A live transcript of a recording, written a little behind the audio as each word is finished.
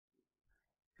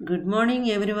Good morning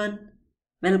everyone.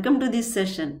 Welcome to this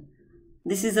session.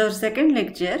 This is our second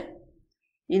lecture.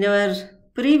 In our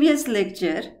previous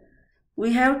lecture,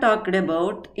 we have talked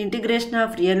about integration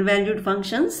of real valued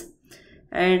functions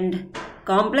and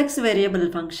complex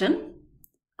variable function,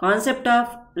 concept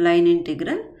of line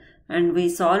integral, and we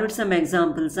solved some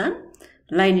examples on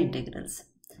line integrals.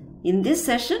 In this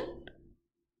session,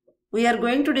 we are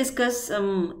going to discuss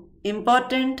some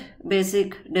important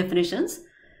basic definitions: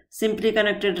 simply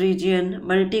connected region,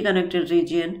 multi-connected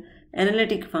region,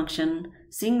 analytic function,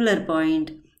 singular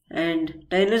point, and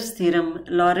Taylor's theorem,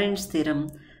 Lorentz theorem,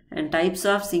 and types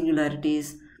of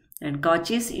singularities, and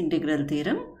Cauchy's integral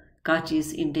theorem,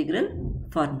 Cauchy's integral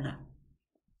formula.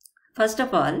 First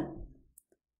of all,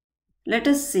 let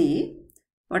us see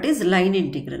what is line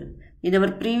integral. In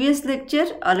our previous lecture,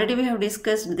 already we have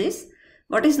discussed this.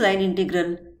 What is line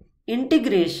integral?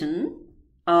 Integration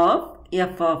of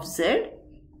f of z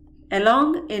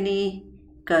along any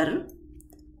curve,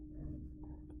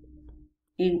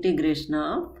 integration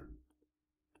of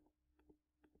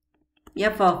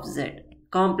f of z,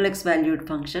 complex valued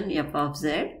function f of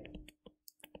z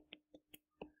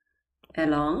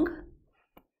along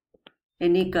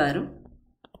any curve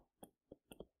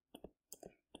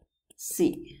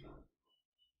C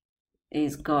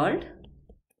is called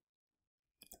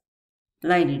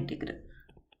line integral.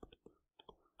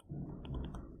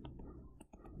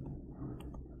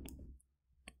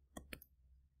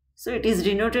 So it is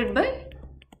denoted by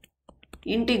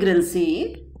integral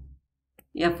C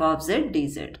f of z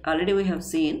dz. Already we have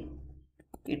seen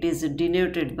it is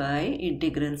denoted by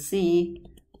integral C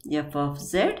f of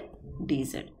z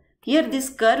dz. Here this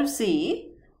curve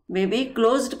C may be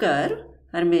closed curve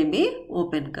or may be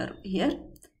open curve. Here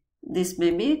this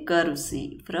may be curve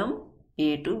C from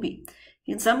A to B.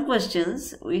 In some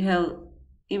questions we have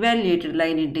evaluated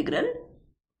line integral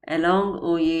along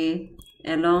OA,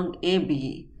 along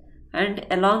AB, and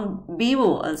along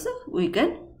BO also we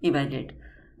can evaluate.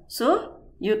 So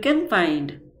you can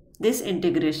find this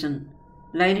integration,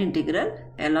 line integral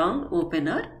along open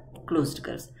or closed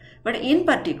curves. But in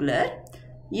particular,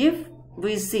 if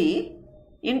we see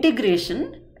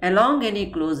integration along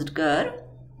any closed curve,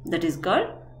 that is called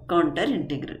counter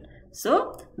integral.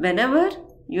 So whenever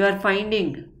you are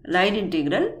finding line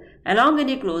integral along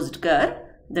any closed curve,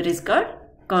 that is called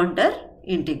counter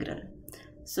integral.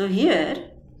 So here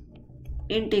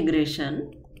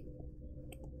integration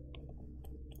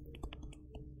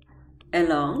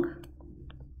along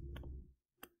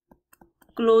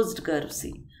closed curve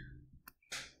C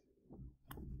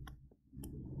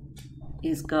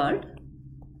is called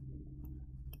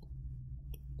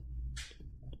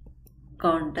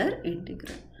counter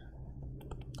integral.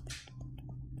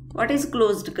 What is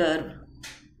closed curve?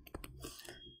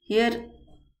 Here,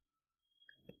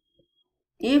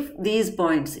 if these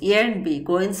points A and B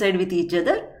coincide with each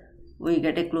other, we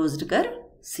get a closed curve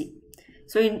C.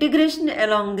 So integration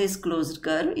along this closed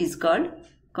curve is called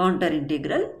counter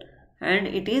integral, and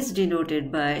it is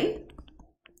denoted by,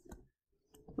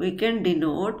 we can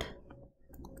denote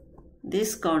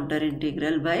this counter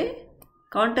integral by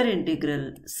counter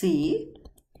integral C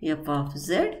f of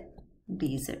z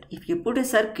dz. If you put a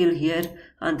circle here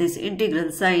on this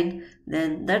integral sign,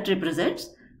 then that represents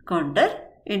counter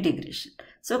integration.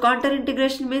 So counter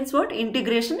integration means what?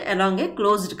 Integration along a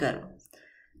closed curve.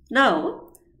 Now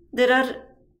there are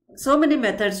so many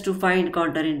methods to find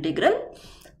counter integral.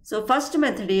 So first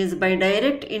method is by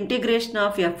direct integration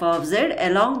of f of z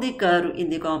along the curve in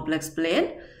the complex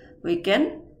plane, we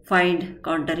can find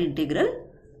counter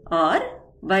integral, or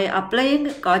by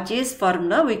applying Cauchy's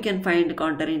formula we can find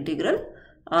counter integral,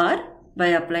 or by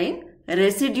applying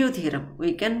residue theorem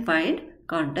we can find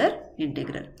counter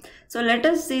integral. So let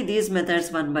us see these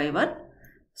methods one by one.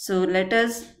 So let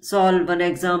us solve one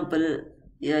example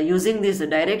using this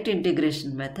direct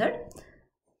integration method.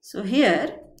 So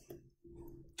here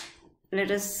let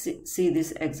us see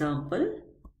this example.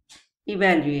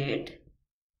 Evaluate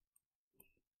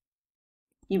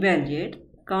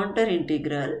counter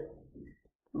integral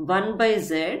 1 by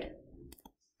z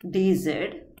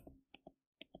dz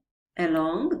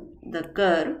along the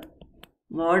curve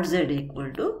mod z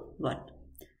equal to 1.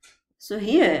 So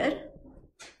here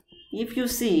if you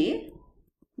see,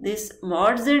 this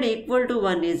mod z equal to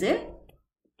 1 is a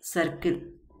circle,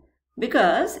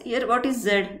 because here what is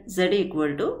z? Z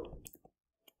equal to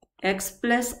x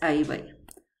plus iy.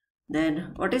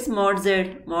 Then what is mod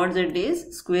z? Mod z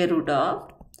is square root of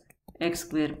x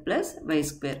square plus y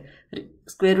square.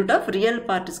 Square root of real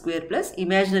part square plus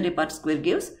imaginary part square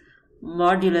gives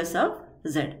modulus of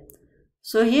z.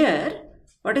 So here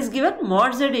what is given?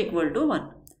 Mod z equal to 1.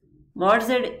 Mod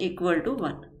z equal to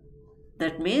 1.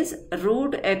 That means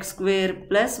root x square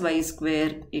plus y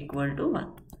square equal to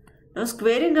 1. Now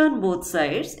squaring on both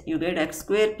sides, you get x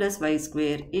square plus y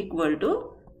square equal to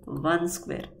 1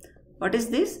 square. What is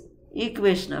this?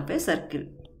 Equation of a circle.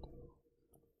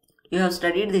 You have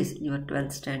studied this in your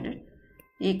 12th standard.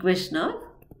 Equation of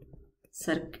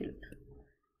circle.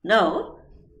 Now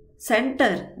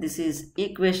center, this is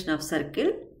equation of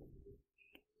circle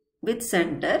with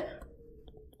center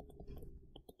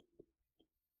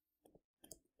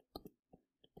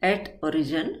at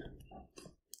origin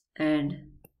and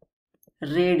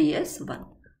radius 1.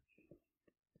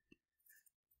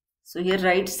 So here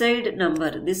right side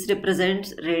number, this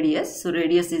represents radius, so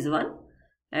radius is 1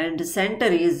 and center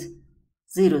is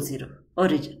 0, 0,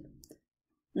 origin.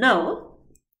 Now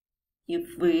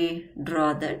if we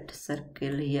draw that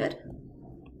circle here,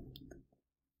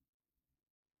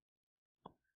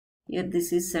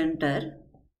 this is center,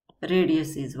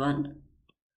 radius is 1.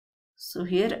 So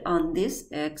here on this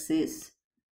axis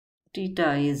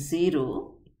theta is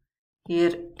 0,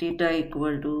 here theta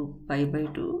equal to pi by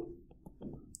 2,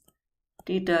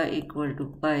 theta equal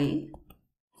to pi,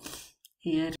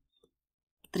 here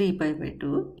 3 pi by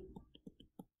 2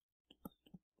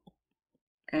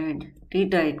 and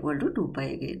theta equal to 2 pi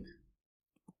again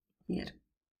here.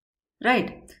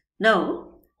 Right.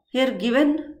 Now here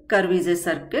given curve is a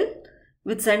circle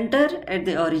with center at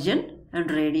the origin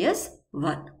and radius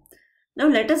 1. Now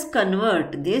let us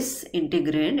convert this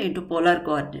integrand into polar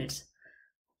coordinates.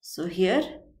 So here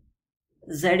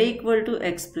z equal to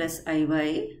x plus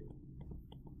iy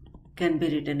can be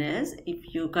written as,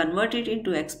 if you convert it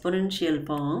into exponential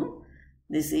form,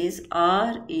 this is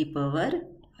r e power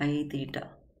I theta.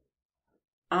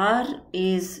 R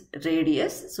is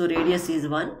radius, so radius is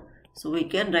 1. So we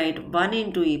can write 1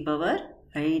 into e power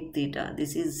I theta.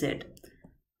 This is z.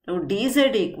 Now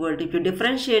dz equal to, if you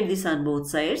differentiate this on both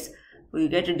sides, we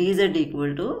get dz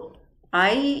equal to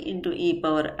I into e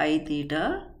power I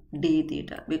theta d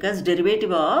theta, because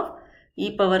derivative of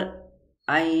e power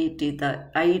I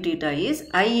theta is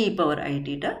I e power I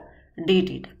theta d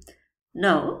theta.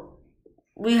 Now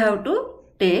we have to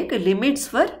take limits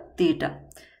for theta.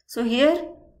 So here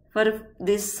for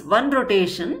this one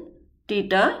rotation,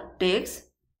 theta takes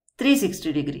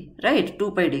 360 degree, right,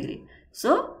 2 pi degree.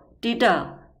 So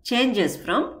theta changes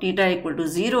from theta equal to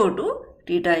 0 to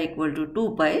theta equal to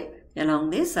 2 pi along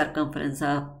the circumference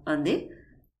of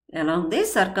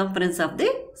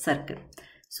the circle.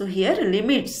 So here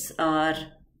limits are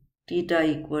theta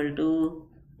equal to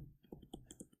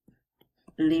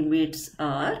limits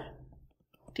are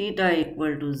theta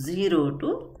equal to 0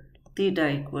 to theta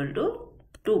equal to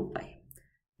 2 pi.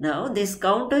 Now this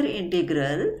counter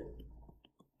integral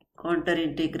 1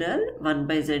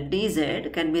 by z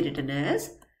dz can be written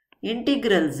as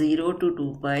integral 0 to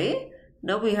 2 pi.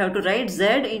 Now we have to write z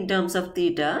in terms of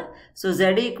theta. So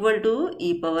z equal to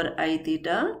e power I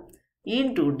theta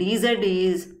into dz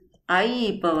is I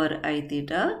e power I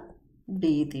theta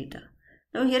d theta.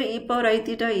 Now here e power I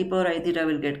theta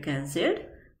will get cancelled.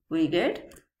 We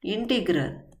get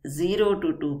integral 0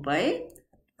 to 2 pi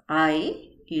I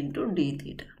into d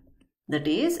theta. That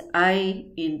is I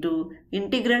into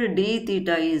integral d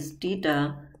theta is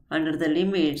theta under the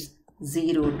limits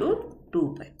 0 to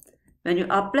 2 pi. When you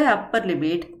apply upper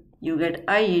limit, you get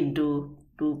I into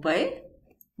 2 pi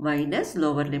minus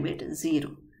lower limit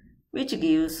 0, which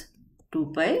gives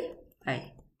 2 pi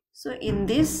I. So in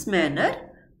this manner,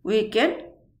 we can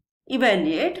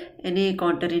evaluate any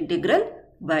counter integral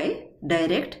by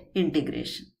direct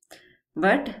integration.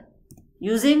 But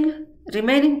using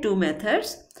remaining two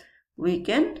methods, we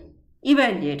can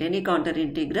evaluate any counter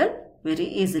integral very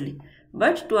easily.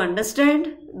 But to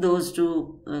understand those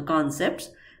two concepts,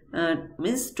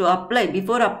 means to apply,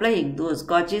 before applying those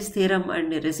Cauchy's theorem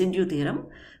and residue theorem,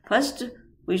 first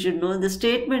we should know the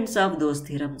statements of those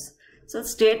theorems. So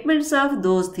statements of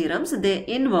those theorems, they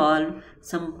involve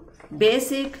some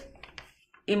basic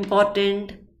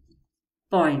important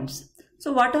points.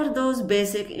 So what are those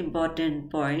basic important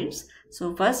points?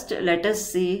 So first let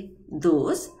us see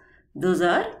those. Those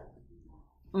are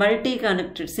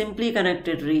multi-connected, simply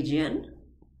connected region,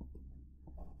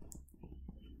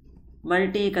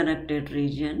 simply connected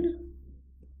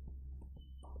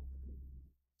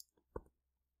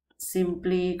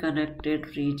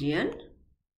region,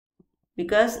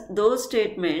 because those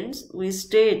statements we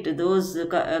state those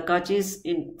Cauchy's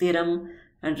theorem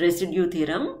and residue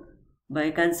theorem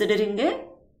by considering a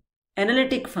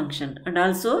analytic function, and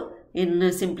also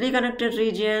in simply connected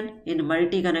region, in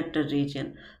multi-connected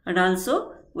region, and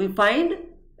also we find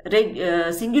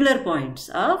singular points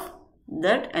of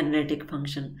that analytic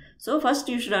function. So first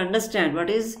you should understand what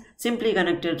is simply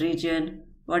connected region,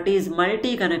 what is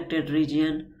multi-connected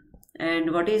region,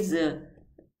 and what is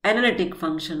analytic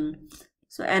function.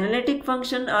 So analytic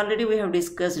function already we have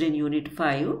discussed in unit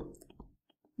 5,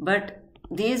 but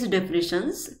these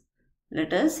definitions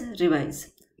let us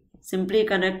revise. Simply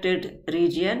connected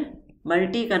region,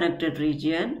 multi-connected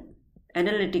region,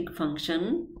 analytic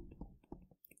function,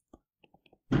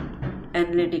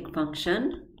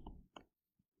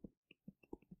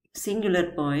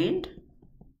 singular point,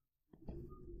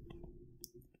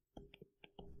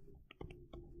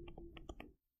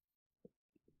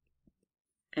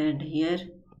 and here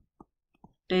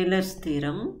Taylor's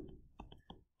theorem.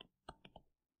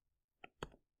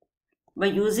 By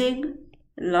using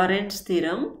Lorentz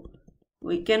theorem,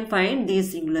 we can find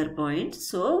these singular points.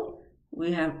 So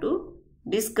we have to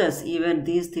discuss even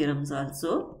these theorems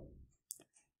also.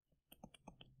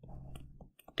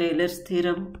 Taylor's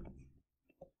theorem,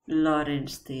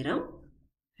 Lorentz theorem,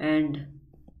 and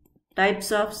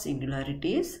types of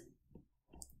singularities.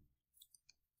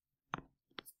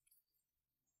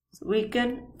 So we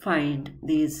can find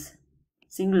these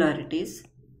singularities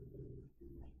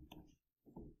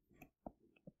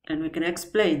and we can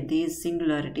explain these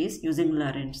singularities using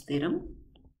Lorentz theorem.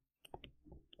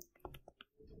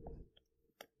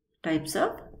 Types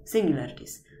of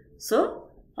singularities. So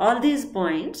all these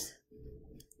points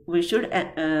we should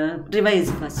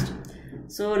revise first.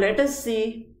 So let us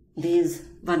see these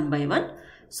one by one.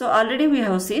 So already we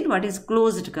have seen what is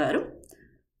closed curve.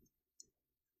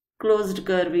 Closed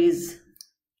curve is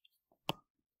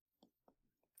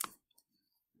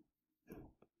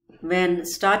when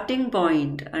starting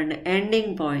point and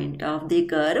ending point of the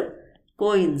curve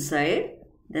coincide,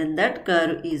 then that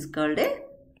curve is called a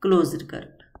closed curve.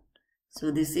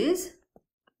 So this is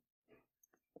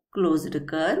closed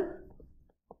curve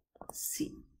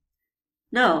C.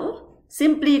 Now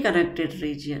simply connected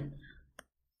region.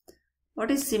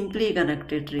 What is simply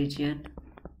connected region?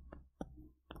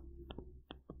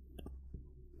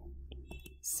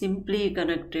 Simply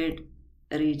connected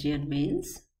region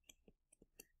means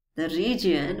the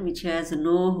region which has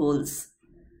no holes.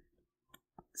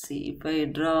 See, if I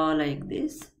draw like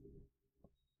this,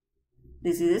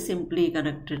 this is a simply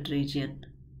connected region.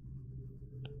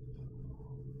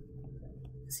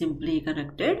 Simply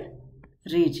connected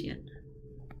region.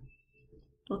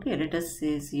 Okay, let us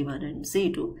say C1 and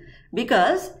C2.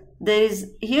 Because there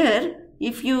is here,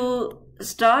 if you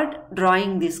start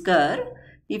drawing this curve,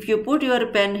 if you put your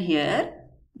pen here,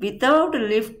 without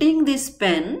lifting this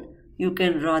pen, you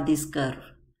can draw this curve.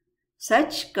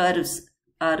 Such curves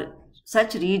are,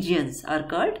 such regions are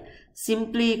called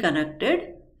simply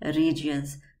connected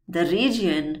regions. The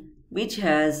region which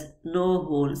has no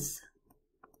holes.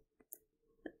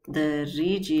 The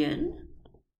region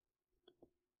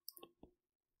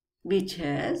which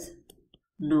has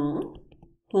no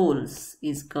holes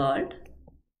is called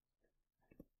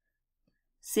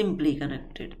simply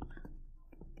connected.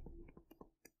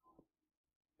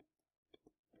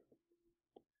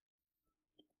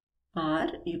 Or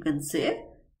you can say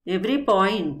every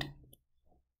point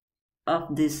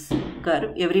of this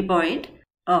curve, every point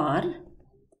or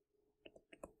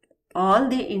all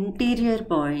the interior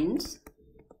points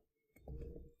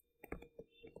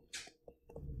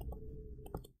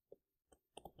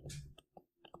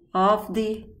of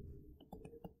the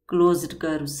closed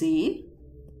curve C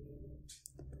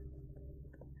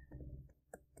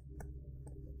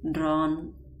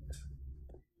drawn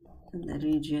in the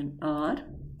region R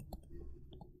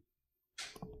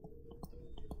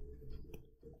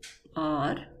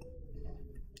or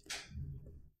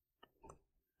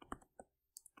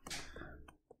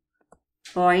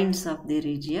points of the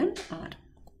region R.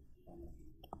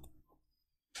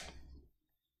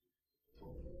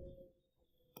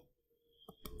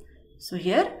 So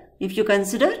here, if you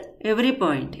consider every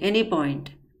point, any point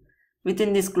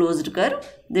within this closed curve,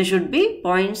 there should be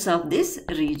points of this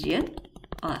region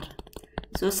R.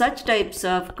 So such types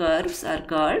of curves are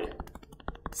called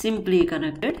simply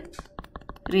connected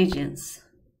regions.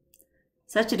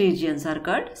 Such regions are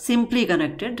called simply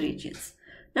connected regions.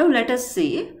 Now let us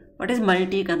see what is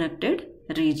multi-connected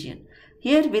region.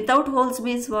 Here without holes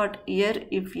means what? Here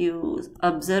if you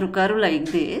observe curve like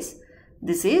this,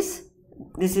 this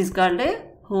is called a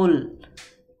hole.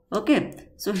 Okay.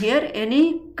 So here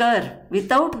any curve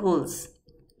without holes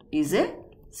is a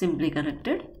simply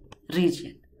connected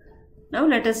region. Now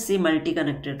let us see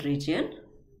multi-connected region.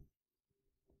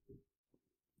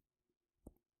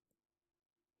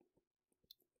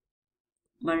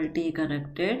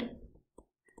 Multi-connected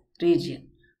region.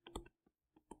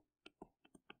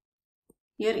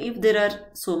 Here if there are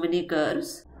so many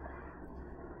curves,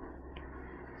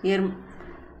 here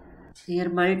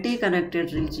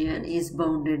multi-connected region is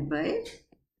bounded by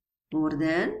more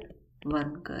than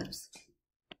one curves.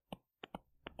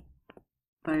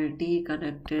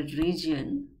 Multi-connected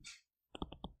region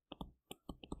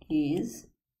is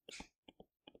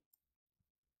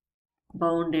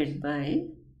bounded by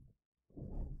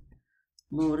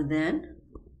more than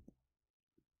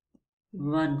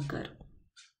one curve,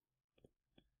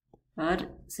 or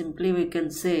simply we can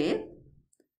say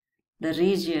the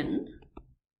region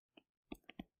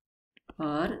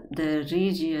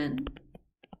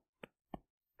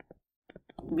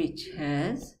which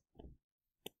has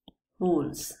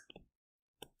holes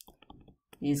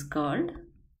is called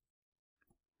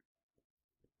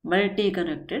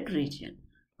multi-connected region.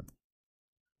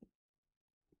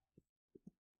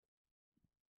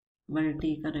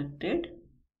 Multi-connected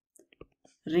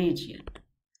region.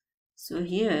 So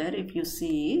here if you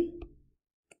see,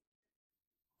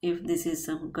 if this is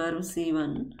some curve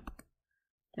C1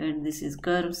 and this is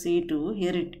curve C2,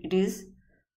 here it is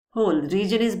whole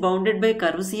region is bounded by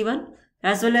curve C1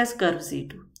 as well as curve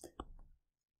C2.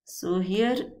 So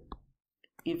here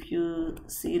if you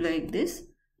see like this,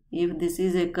 if this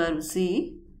is a curve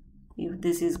C, if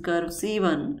this is curve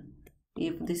C1,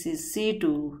 if this is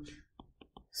C2,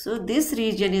 so this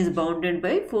region is bounded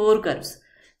by four curves,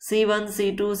 C1,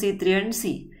 C2, C3 and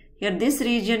C. Here this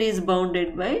region is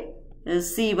bounded by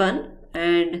C1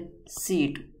 and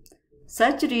C2.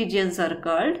 Such regions are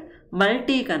called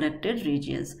multi-connected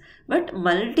regions. But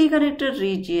multi-connected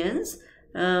regions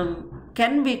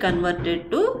can be converted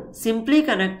to simply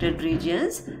connected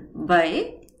regions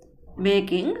by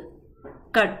making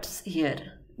cuts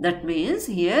here. That means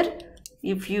here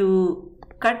if you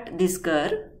cut this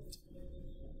curve,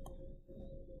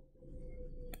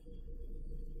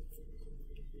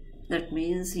 that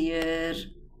means here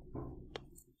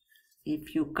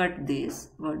if you cut this,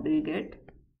 what do you get?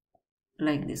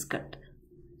 Like this cut.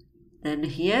 Then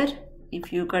here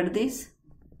if you cut this,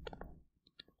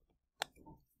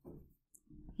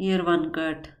 here one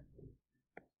cut,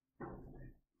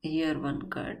 here one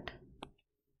cut,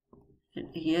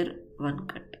 and here one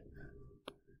cut.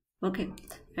 Okay,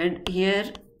 and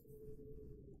here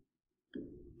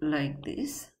like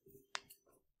this,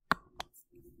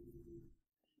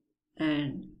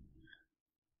 and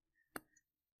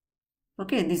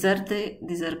okay, these are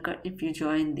cut. If you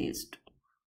join these two,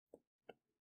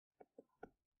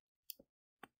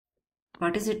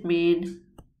 what does it mean?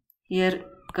 Here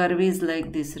curve is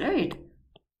like this, right?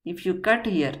 If you cut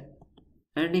here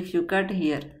and if you cut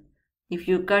here, if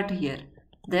you cut here,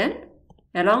 then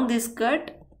along this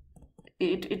cut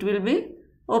it will be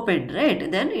opened,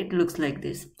 right? Then it looks like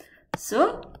this.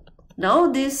 So now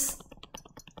this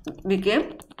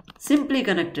became simply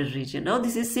connected region. Now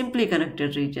this is simply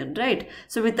connected region, right?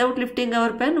 So without lifting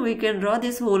our pen, we can draw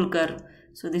this whole curve.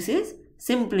 So this is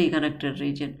simply connected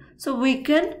region. So we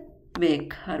can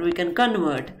make, or we can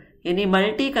convert any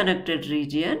multi-connected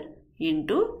region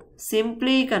into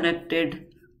simply connected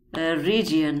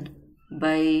region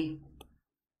by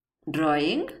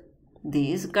drawing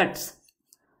these cuts.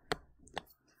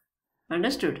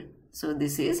 Understood? So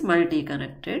this is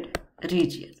multi-connected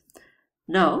region.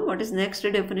 Now what is next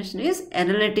definition is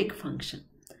analytic function.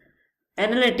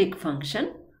 Analytic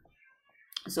function.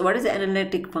 So what is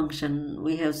analytic function?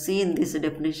 We have seen this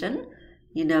definition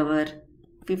in our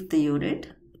 5th unit.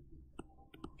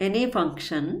 Any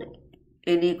function,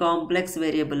 any complex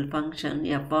variable function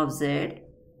f of z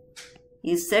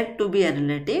is said to be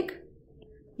analytic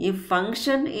if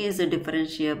function is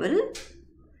differentiable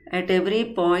at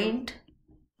every point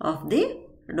of the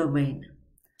domain.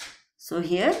 So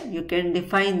here you can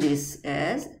define this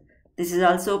as, this is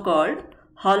also called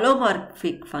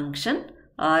holomorphic function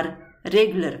or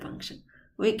regular function.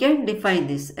 We can define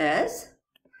this as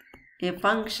a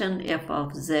function f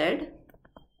of z.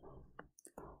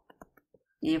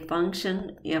 A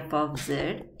function f of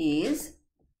z is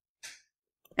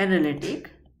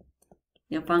analytic.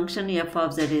 A function f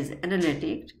of z is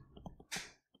analytic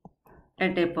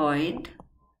at a point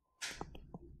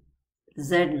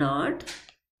z0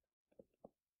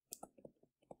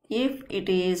 if it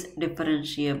is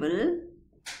differentiable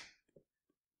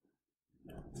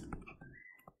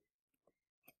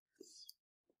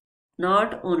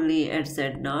not only at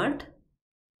z0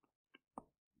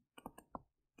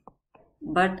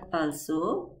 but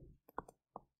also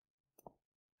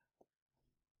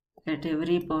at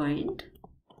every point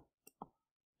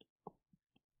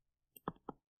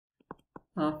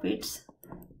of its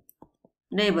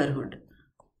neighborhood.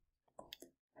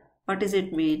 What does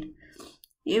it mean?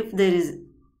 If there is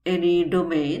any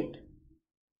domain,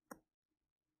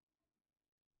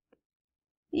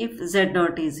 if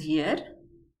z0 is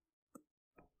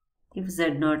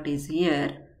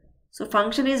here, so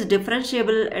function is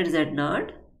differentiable at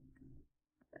z0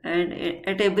 and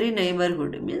at every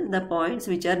neighborhood, means the points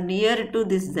which are near to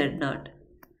this z0.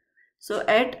 So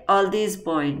at all these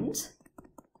points,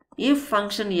 if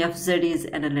function fz is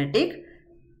analytic,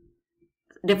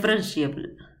 differentiable,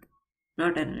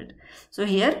 not analytic. So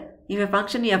here, if a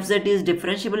function fz is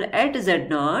differentiable at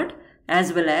z0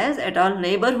 as well as at all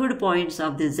neighborhood points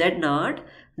of the z0,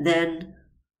 then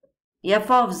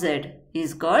f of z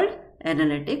is called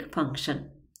analytic function.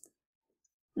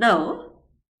 Now,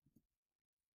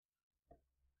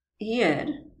 here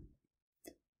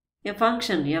a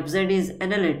function fz is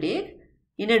analytic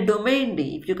in a domain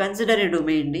D. If you consider a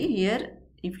domain D, here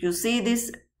if you see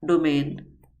this domain,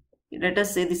 let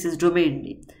us say this is domain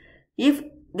D. If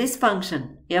this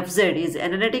function fz is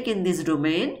analytic in this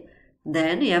domain,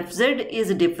 then fz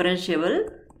is differentiable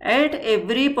at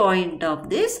every point of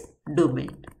this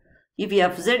domain. If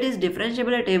fz is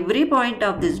differentiable at every point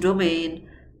of this domain,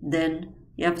 then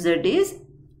fz is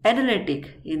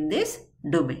analytic in this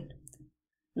domain.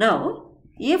 Now,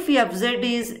 if fz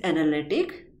is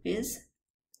analytic, means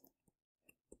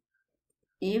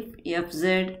if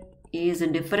fz is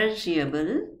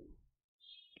differentiable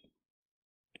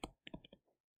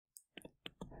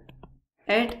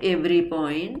at every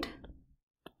point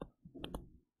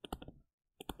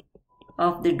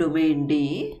of the domain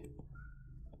D,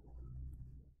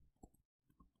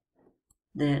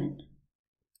 then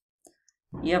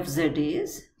fz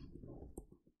is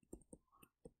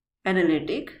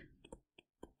analytic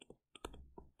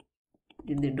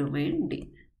in the domain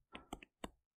D.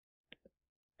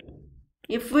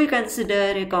 If we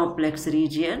consider a complex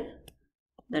region,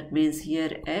 that means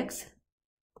here x,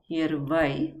 here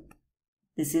y,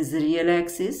 this is real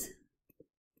axis,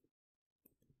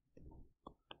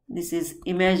 this is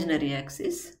imaginary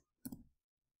axis.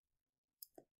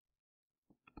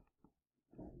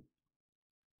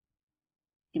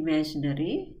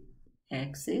 Imaginary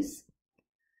axis.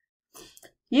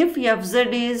 If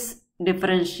fz is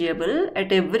differentiable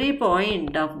at every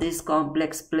point of this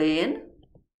complex plane,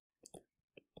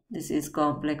 this is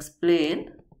complex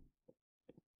plane.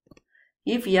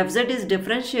 If fz is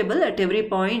differentiable at every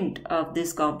point of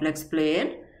this complex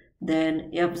plane,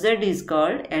 then fz is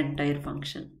called entire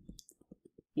function.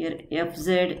 Here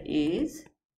fz is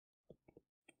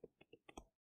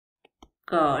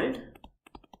called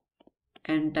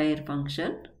entire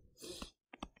function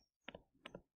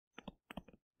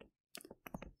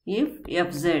if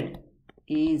fz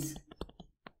is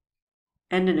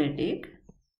analytic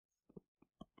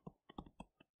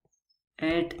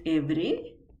at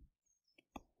every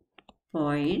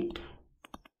point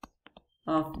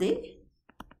of the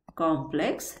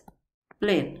complex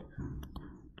plane.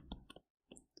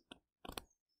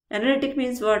 Analytic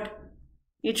means what?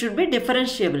 It should be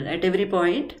differentiable at every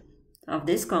point of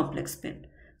this complex plane.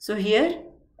 So here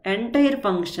entire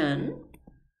function,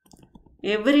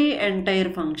 every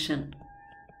entire function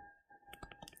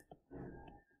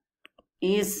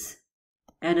is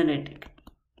analytic,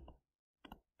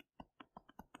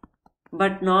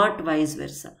 but not vice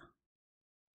versa.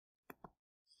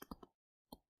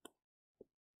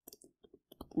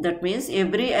 That means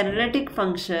every analytic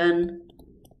function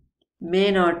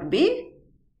may not be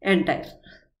entire.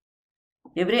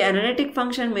 Every analytic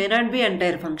function may not be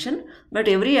entire function, but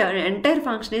every entire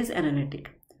function is analytic.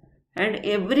 And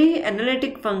every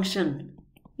analytic function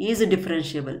is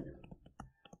differentiable.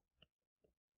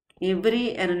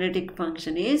 Every analytic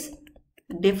function is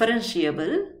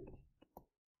differentiable,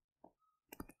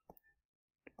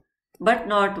 but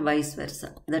not vice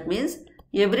versa. That means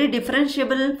every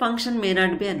differentiable function may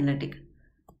not be analytic.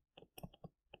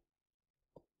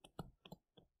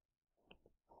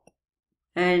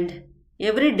 And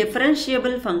every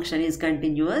differentiable function is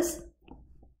continuous.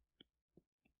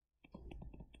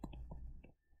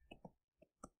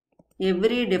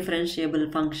 Every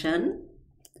differentiable function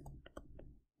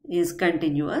is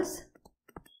continuous,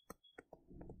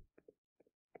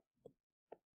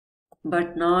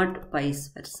 but not vice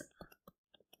versa.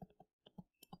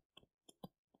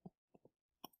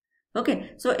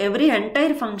 Okay, so every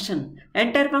entire function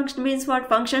means what?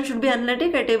 Function should be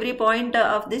analytic at every point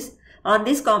of this on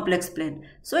this complex plane.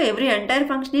 So every entire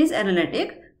function is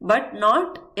analytic, but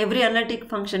not every analytic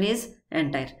function is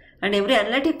entire. And every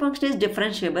analytic function is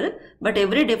differentiable, but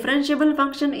every differentiable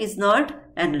function is not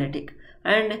analytic.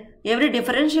 And every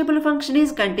differentiable function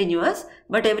is continuous,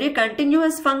 but every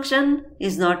continuous function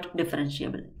is not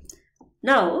differentiable.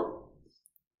 Now,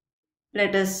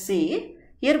 let us see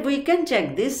Here we can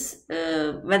check this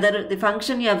whether the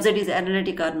function f z is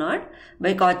analytic or not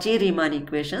by Cauchy-Riemann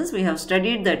equations. We have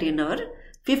studied that in our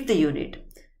 5th unit.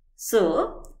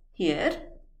 So here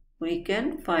we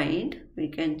can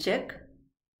check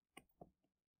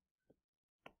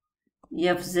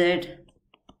f z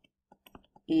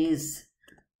is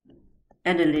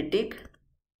analytic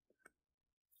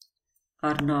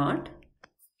or not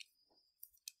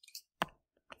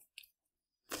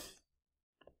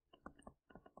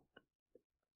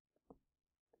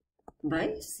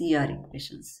by CR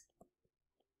equations.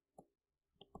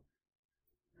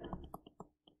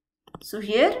 So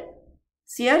here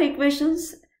CR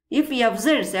equations, if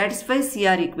fz satisfies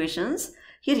CR equations,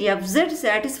 here fz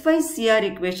satisfies CR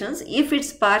equations if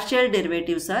its partial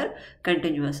derivatives are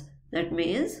continuous. That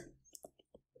means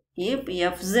if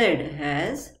fz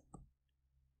has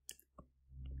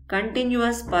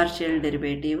continuous partial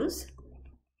derivatives,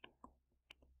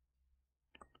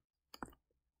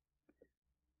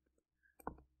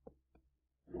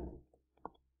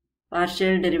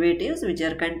 which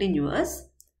are continuous,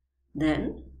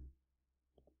 then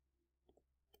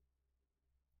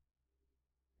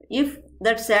if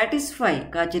that satisfy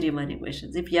Cauchy-Riemann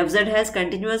equations, if fz has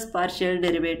continuous partial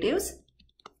derivatives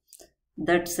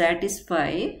that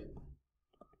satisfy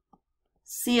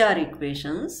CR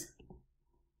equations,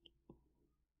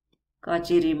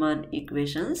 Cauchy-Riemann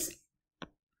equations,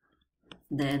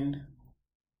 then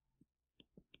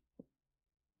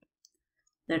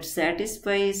that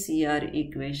satisfy CR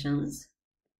equations,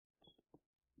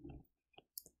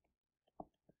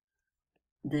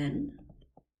 then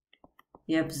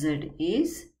fz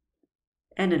is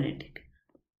analytic.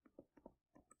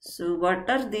 So what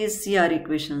are these CR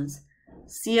equations?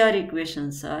 CR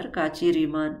equations are,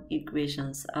 Cauchy-Riemann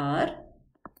equations are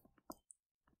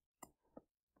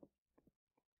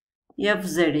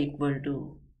fz equal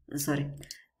to,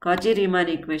 Cauchy-Riemann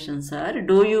equations are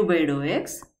dou u by dou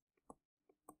x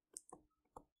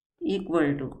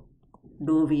equal to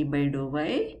dou v by dou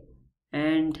y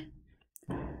and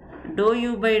dou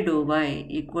u by dou y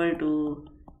equal to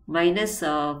minus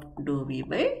of dou v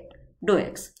by dou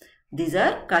x. These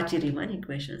are Cauchy-Riemann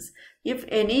equations. If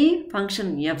any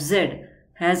function fz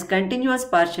has continuous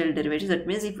partial derivatives, that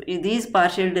means if these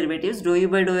partial derivatives dou u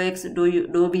by dou x,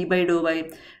 dou v by dou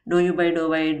y, dou u by dou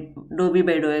y, dou v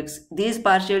by dou x, these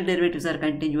partial derivatives are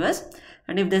continuous,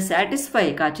 and if they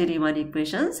satisfy Cauchy-Riemann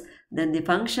equations, then the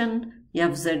function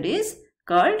fz is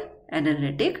called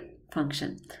analytic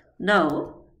function.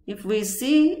 Now if we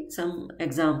see some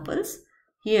examples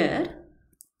here,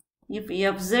 if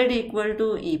fz equal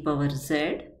to e power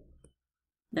z,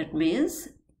 that means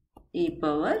e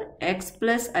power x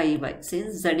plus iy,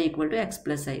 since z equal to x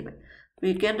plus iy,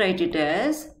 we can write it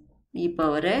as e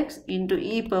power x into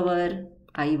e power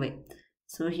iy.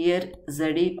 So here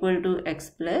z equal to x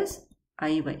plus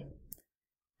iy,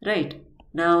 right?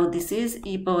 Now this is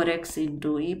e power x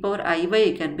into e power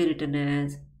iy can be written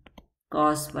as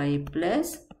cos y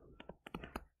plus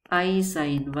I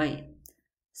sin y,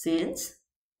 since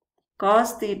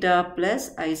cos theta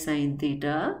plus I sin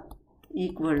theta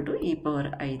equal to e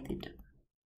power I theta,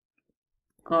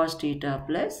 cos theta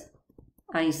plus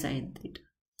I sin theta.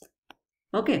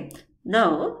 Okay,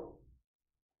 now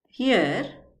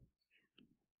here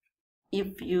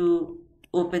if you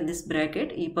open this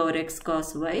bracket, e power x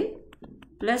cos y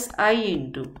plus I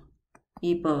into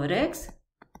e power x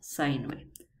sin y.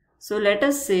 So let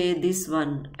us say this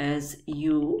one as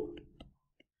u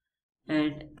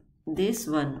and this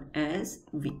one as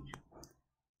v.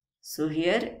 So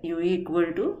here u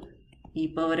equal to e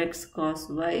power x cos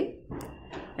y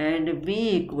and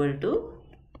v equal to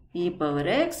e power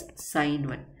x sin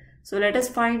y. So let us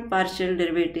find partial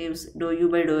derivatives dou u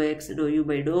by dou x, dou u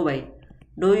by dou y.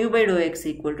 Dou u by dou x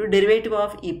equal to derivative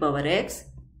of e power x,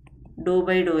 dou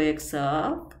by dou x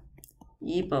of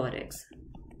e power x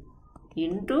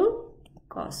into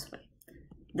cos y,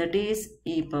 that is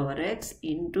e power x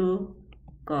into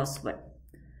cos y.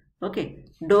 Okay,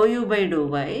 dou u by dou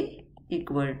y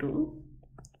equal to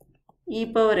e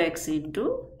power x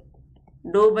into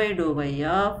dou by dou y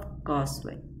of cos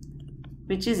y,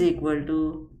 which is equal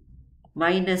to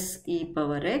minus e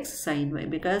power x sin y,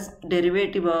 because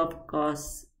derivative of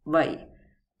cos y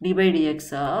d by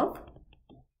dx of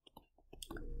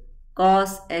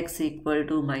cos x equal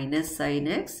to minus sin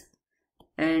x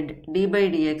and d by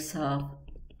dx of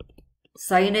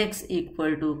sin x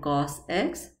equal to cos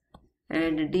x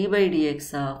and d by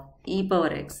dx of e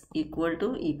power x equal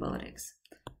to e power x.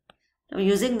 Now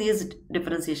using these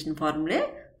differentiation formulae,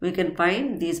 we can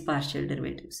find these partial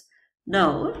derivatives.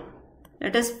 Now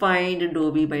let us find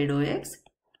dou v by dou x.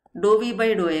 Dou v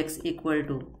by dou x equal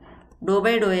to dou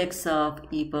by dou x of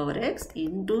e power x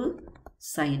into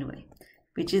sin y,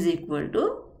 which is equal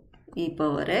to e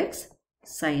power x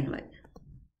sin y.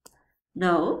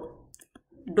 Now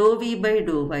dou v by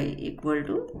dou y equal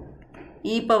to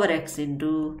e power x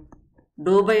into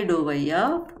dou by dou y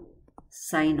of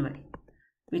sin y,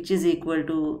 which is equal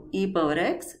to e power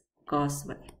x cos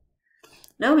y.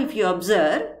 Now if you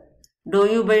observe, dou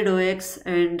u by dou x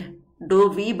and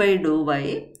dou v by dou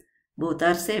y both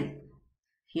are same.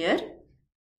 Here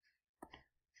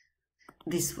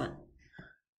this one,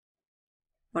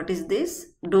 what is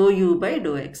this? Dou u by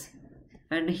dou x,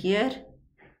 and here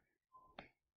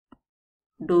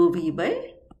dou v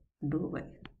by dou y.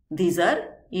 These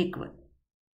are equal.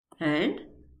 And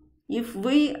if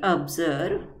we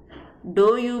observe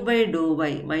dou u by dou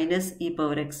y minus e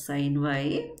power x sin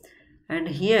y, and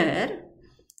here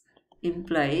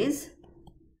implies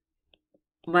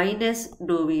minus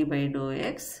dou v by dou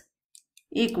x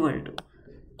equal to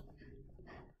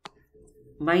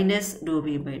minus dou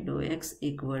v by dou x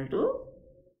equal to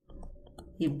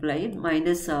implied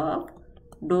minus of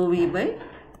dou v by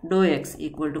dou x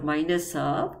equal to minus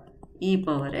of e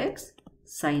power x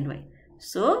sin y.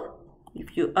 So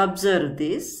if you observe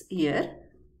this here,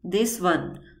 this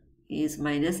one is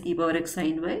minus e power x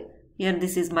sin y, here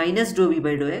this is minus dou v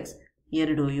by dou x,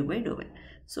 here dou u by dou y.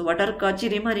 So what are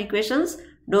Cauchy-Riemann equations?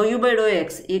 Dou u by dou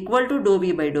x equal to dou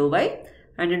v by dou y,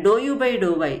 and dou u by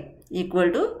dou y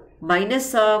equal to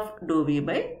minus of dou v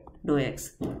by dou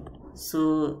x.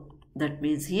 So that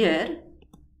means here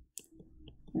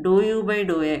dou u by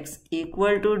dou x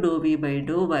equal to dou v by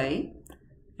dou y,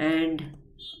 and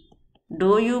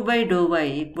dou u by dou y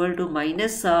equal to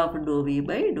minus of dou v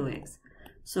by dou x.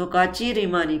 So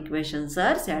Cauchy-Riemann equations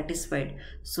are satisfied.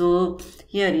 So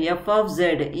here f of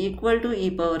z equal to e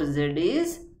power z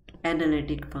is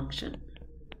analytic function.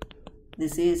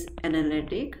 This is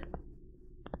analytic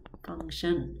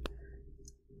function.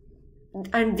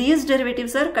 And these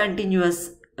derivatives are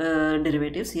continuous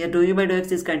derivatives. Here dou u by dou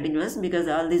x is continuous because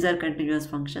all these are continuous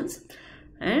functions.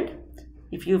 And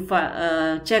if you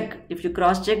if you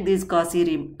cross check these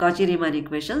Cauchy-Riemann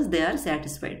equations, they are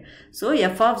satisfied. So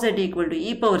f of z equal to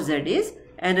e power z is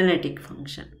analytic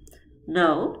function.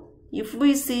 Now if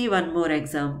we see one more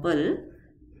example,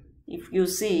 if you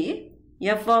see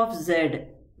f of z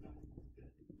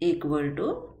equal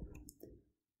to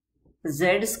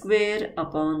z square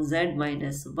upon z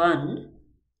minus 1,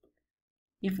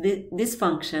 if this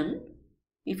function,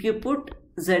 if you put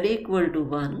z equal to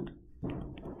 1,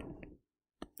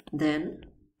 then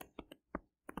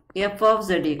f of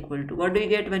z equal to, what do you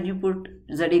get when you put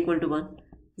z equal to 1?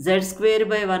 Z square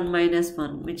by 1 minus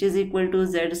 1, which is equal to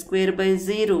z square by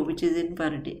 0, which is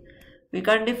infinity. We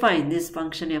can't define this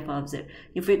function f of z.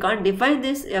 If we can't define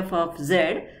this f of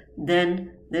z,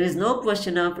 then there is no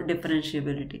question of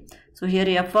differentiability. So here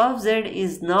f of z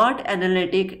is not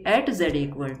analytic at z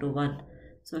equal to 1.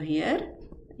 So here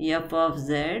f of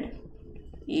z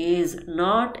is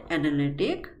not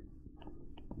analytic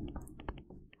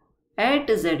at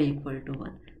z equal to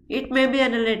 1. It may be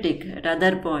analytic at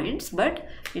other points, but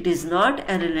it is not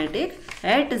analytic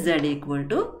at z equal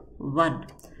to 1.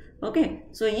 Okay,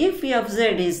 so if f of z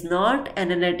is not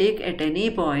analytic at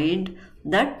any point,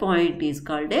 that point is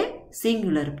called a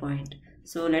singular point.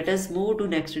 So let us move to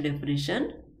next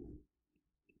definition.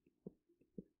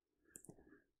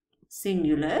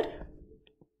 Singular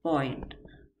point.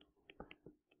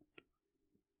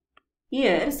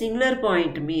 Here singular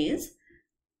point means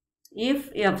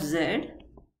if f of z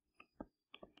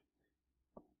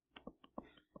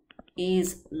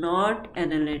is not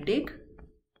analytic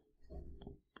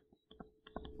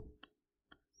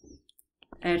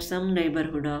at some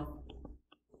neighborhood of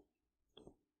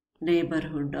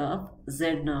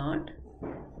z0,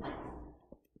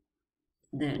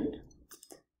 then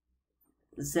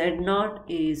z0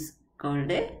 is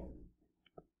called a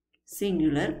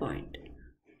singular point.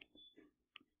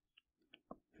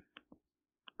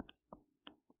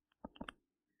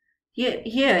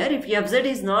 Here if f of z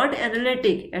is not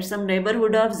analytic at some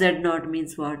neighborhood of z0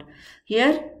 means what?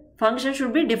 Here function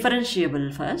should be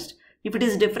differentiable first. If it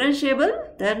is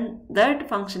differentiable, then that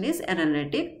function is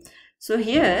analytic. So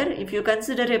here if you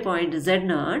consider a point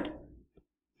z0,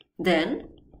 then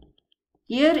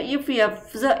here if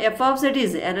f of z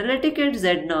is analytic at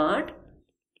z0,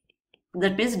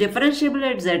 that means differentiable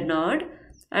at z0,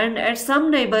 and at some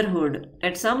neighborhood,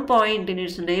 at some point in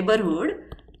its neighborhood,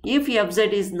 if f of z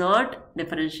is not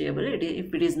differentiable,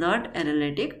 if it is not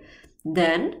analytic,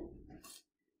 then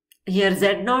here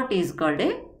z0 is called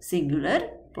a singular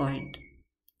point.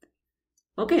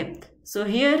 Okay, so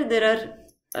here there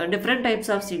are different types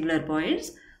of singular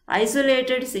points.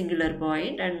 isolated singular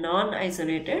point and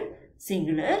non-isolated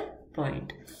singular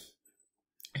point.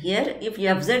 Here, if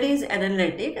fz is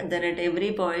analytic, then at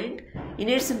every point in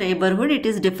its neighborhood it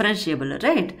is differentiable,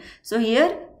 right? So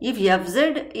here, if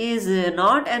fz is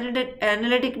not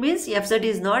analytic means fz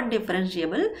is not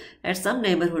differentiable at some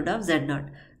neighborhood of z0.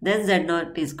 Then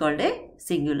z0 is called a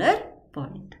singular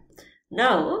point.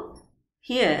 Now,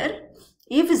 here,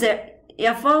 if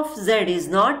f of z is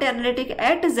not analytic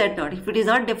at z0, if it is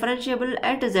not differentiable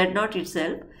at z0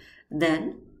 itself,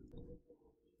 then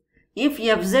if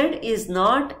fz is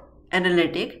not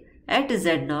analytic at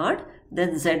z0,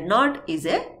 then z0 is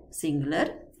a singular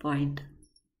point.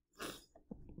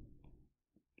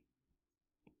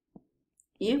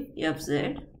 If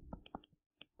fz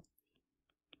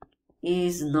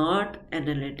is not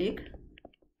analytic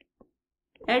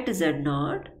at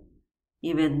z0,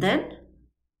 even then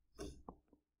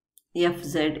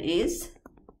fz is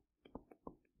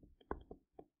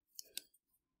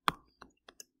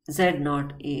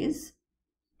z0 is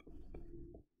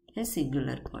a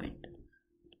singular point.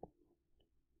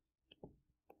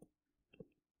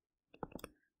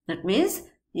 That means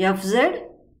fz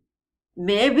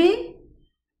may be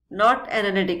not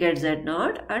analytic at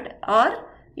z0 or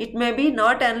it may be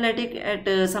not analytic at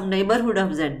some neighborhood of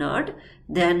z0,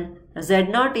 then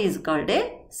z0 is called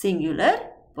a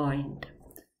singular point.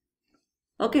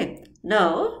 Okay,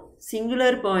 now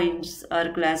singular points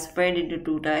are classified into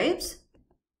two types.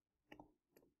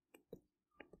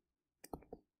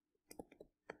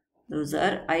 Those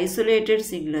are isolated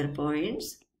singular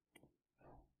points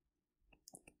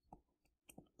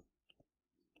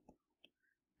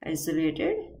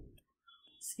isolated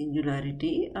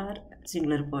singularity or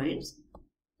singular points,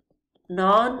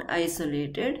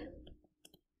 non-isolated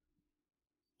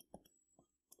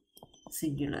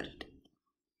singularity.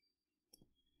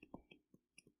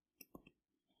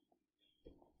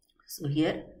 So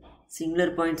here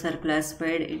singular points are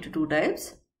classified into two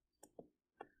types: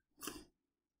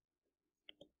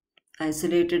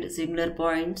 isolated singular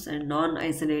points and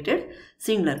non-isolated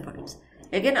singular points.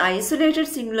 Again, isolated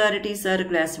singularities are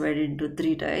classified into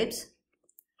three types: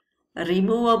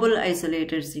 removable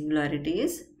isolated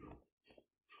singularities,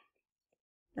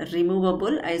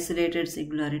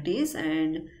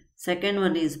 and second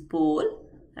one is pole,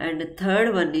 and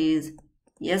third one is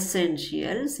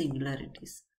essential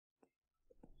singularities.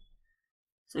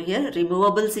 So here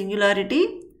removable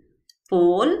singularity,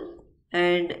 pole,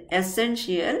 and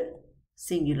essential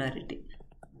singularity.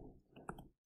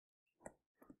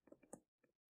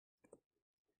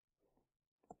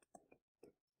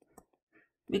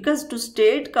 Because to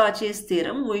state Cauchy's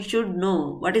theorem, we should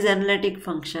know what is analytic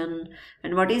function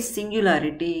and what is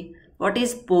singularity, what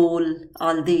is pole,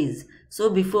 all these. So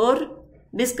before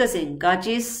discussing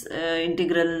Cauchy's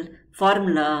integral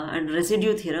formula and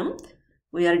residue theorem,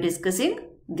 we are discussing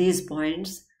these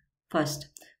points first.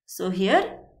 So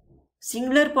here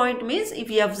singular point means if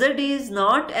fz is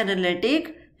not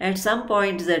analytic at some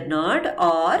point z0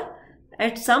 or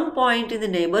at some point in the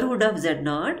neighborhood of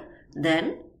z0,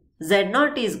 then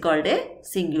z0 is called a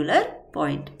singular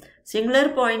point. Singular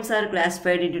points are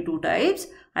classified into two types: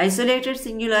 isolated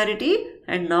singularity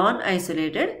and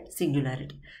non-isolated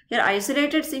singularity. Here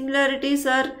isolated singularities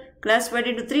are classified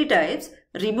into three types: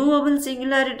 removable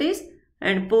singularities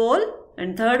and pole,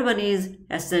 and third one is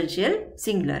essential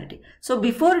singularity. So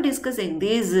before discussing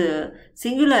these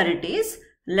singularities,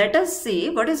 let us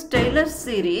see what is Taylor's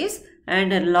series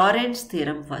and Lorentz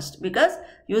theorem first, because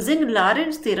using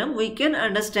Lorentz theorem we can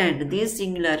understand these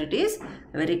singularities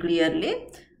very clearly.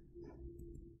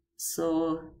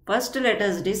 So first let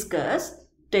us discuss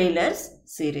Taylor's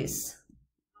series.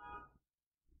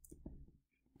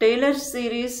 Taylor's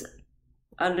series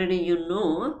already you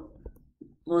know,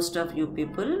 most of you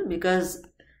people, because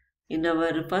in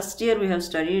our first year we have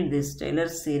studied this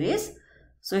Taylor's series.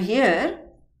 So here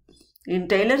in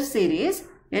Taylor's series,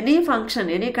 any function,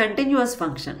 any continuous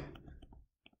function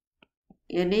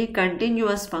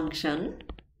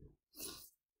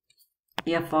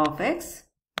f of x,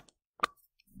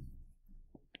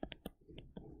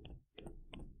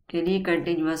 any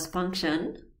continuous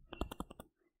function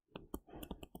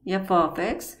f of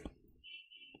x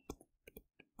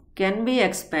can be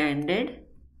expanded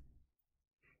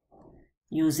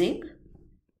using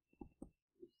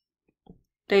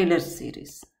Taylor's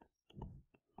series.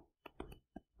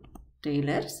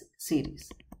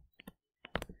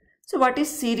 So what is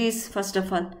series first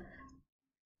of all?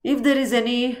 If there is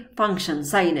any function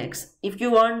sin x, if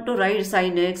you want to write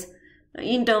sin x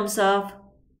in terms of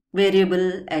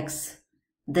variable x,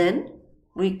 then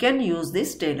we can use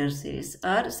this Taylor series,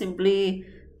 or simply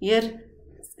here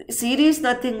series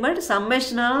nothing but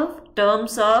summation of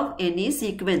terms of any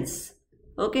sequence.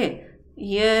 Okay,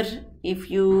 here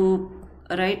if you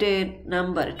write a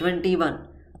number 21,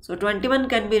 so 21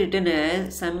 can be written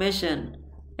as summation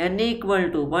n equal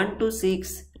to 1 to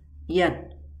 6 n.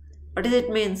 What does it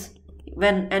means?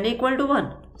 When n equal to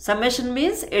 1, summation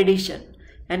means addition.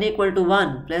 N equal to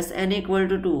 1 plus n equal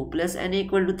to 2 plus n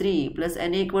equal to 3 plus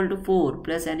n equal to 4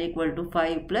 plus n equal to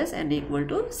 5 plus n equal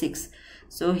to 6.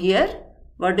 So here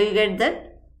what do you get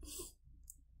then?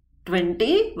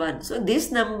 21. So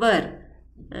this number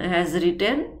has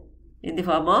written in the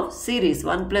form of series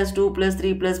 1 plus 2 plus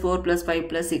 3 plus 4 plus 5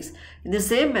 plus 6. In the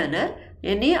same manner,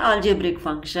 any algebraic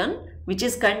function which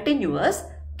is continuous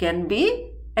can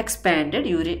be expanded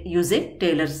using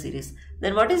Taylor series.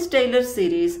 Then what is Taylor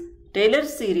series? Taylor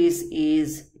series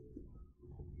is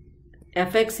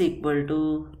fx equal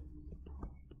to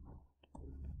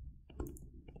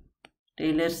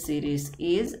Taylor series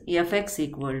is fx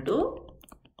equal to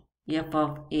f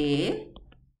of a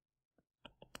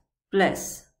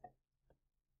plus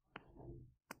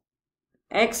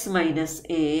x minus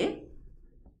a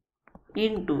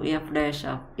into f dash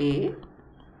of a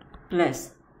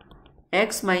plus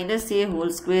x minus a whole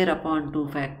square upon 2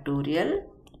 factorial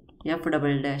f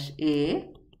double dash a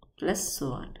plus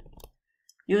so on.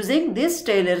 Using this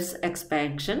Taylor's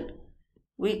expansion,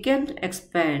 we can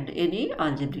expand any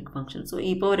algebraic function. So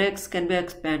e power x can be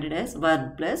expanded as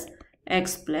 1 plus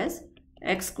x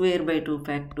square by 2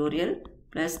 factorial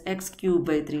plus x cube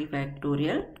by 3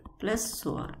 factorial plus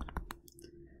so on.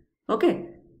 Okay,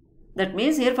 that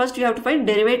means here first you have to find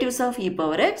derivatives of e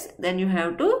power x, then you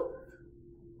have to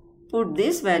put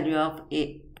this value of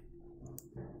a.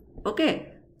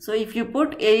 Okay, so if you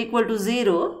put a equal to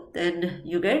 0, then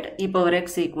you get e power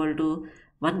x equal to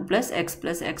 1 plus x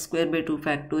square by 2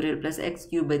 factorial plus x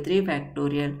cube by 3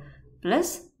 factorial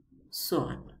plus so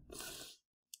on.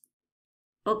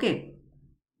 Okay,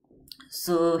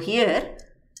 so here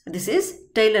this is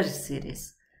Taylor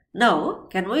series. Now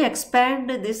can we expand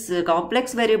this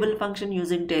complex variable function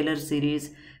using Taylor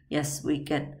series? Yes, we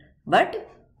can, but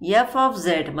f of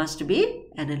z must be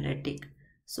analytic.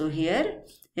 So here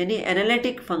any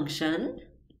analytic function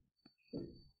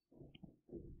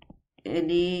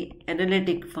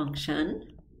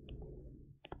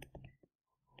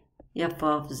f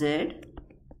of z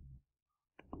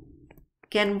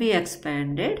can be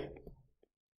expanded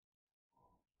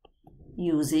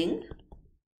using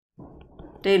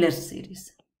Taylor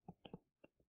series.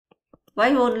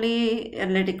 Why only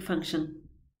analytic function?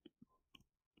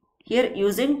 Here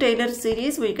using Taylor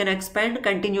series we can expand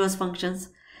continuous functions.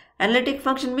 Analytic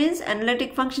function means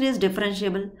analytic function is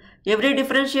differentiable. Every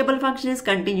differentiable function is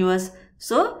continuous.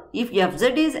 So if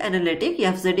fz is analytic,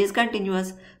 fz is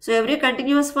continuous. So every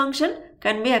continuous function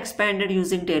can be expanded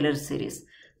using Taylor series.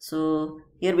 So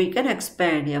here we can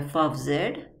expand f of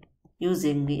z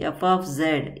using the f of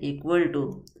z equal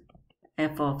to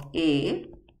f of a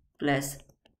plus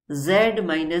z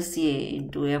minus a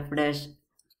into f dash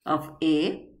of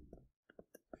a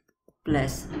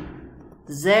plus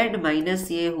z minus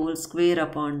a whole square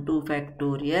upon 2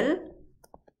 factorial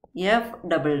f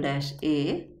double dash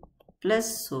a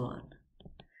plus so on.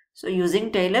 So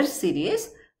using Taylor series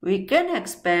we can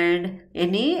expand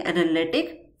any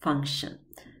analytic function.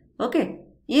 Okay,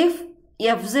 if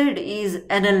fz is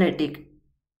analytic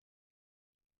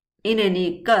in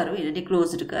any curve, in any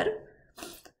closed curve,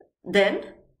 then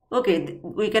okay,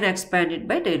 we can expand it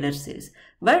by Taylor series.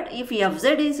 But if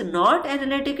fz is not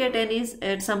analytic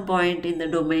at some point in the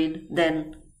domain,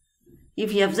 then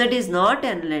if fz is not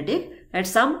analytic at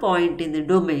some point in the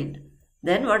domain,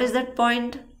 then what is that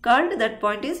point called? That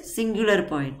point is singular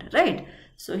point, right?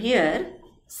 So here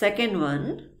second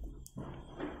one,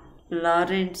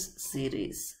 Lorentz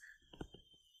series.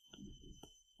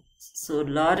 So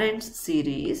Lorentz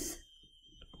series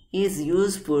is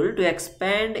useful to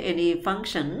expand any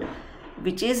function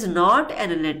which is not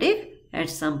analytic at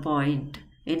some point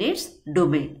in its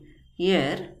domain.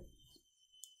 Here,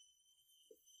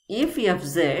 if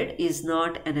fz is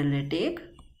not analytic,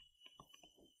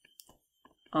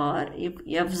 or if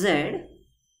fz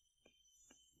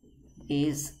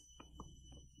is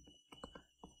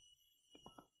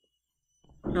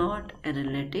not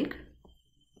analytic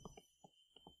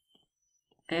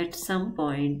at some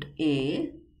point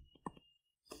A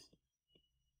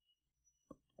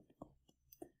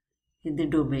in the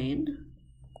domain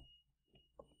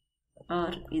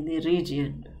or in the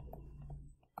region,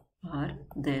 or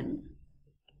then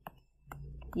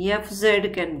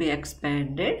fz can be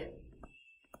expanded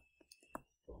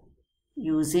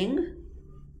using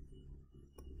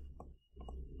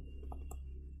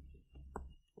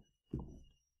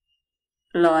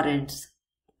Lorentz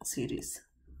series.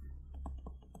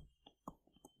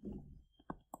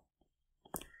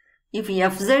 If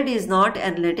fz is not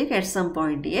analytic at some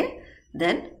point A,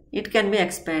 then it can be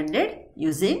expanded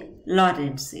using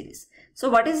Lorentz series. So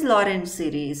what is Lorentz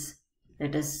series?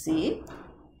 Let us see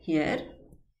here.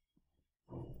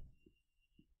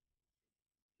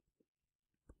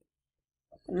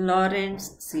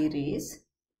 Lorentz series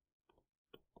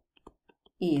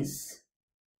is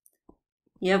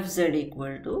fz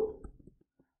equal to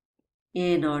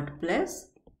a naught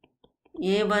plus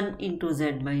a1 into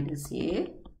z minus a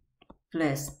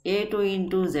plus a2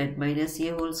 into z minus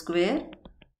a whole square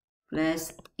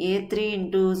plus a3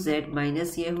 into z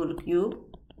minus a whole cube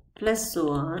plus so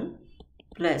on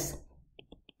plus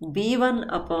b1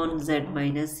 upon z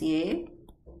minus a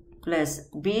plus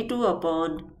b2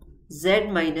 upon z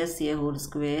minus a whole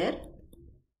square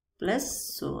plus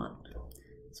so on.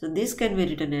 So this can be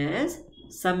written as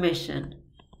summation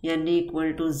n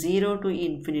equal to 0 to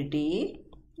infinity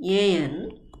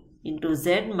an into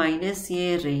z minus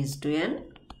a raised to n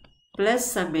plus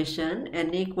summation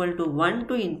n equal to 1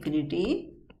 to infinity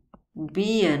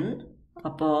bn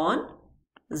upon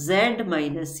z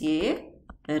minus a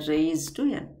raised to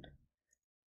n.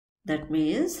 That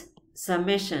means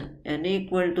summation n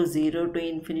equal to 0 to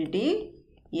infinity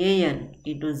an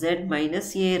into z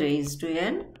minus a raised to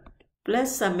n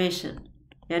plus summation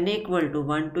n equal to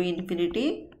 1 to infinity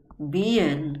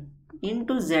bn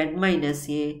into z minus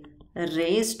a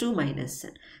raised to minus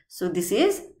n. So this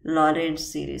is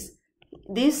Lorentz series.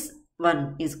 This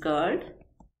one is called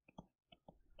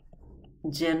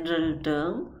general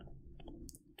term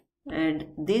and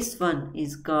this one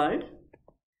is called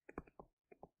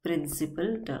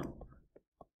principal term.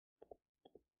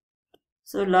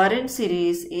 So Lorentz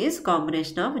series is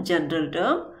combination of general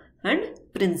term and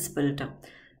principal term.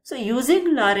 So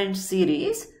using Lorentz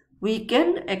series, we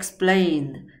can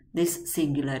explain this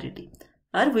singularity,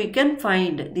 or we can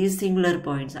find these singular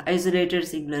points, isolated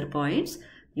singular points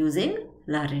using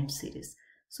Lorentz series.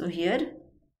 So here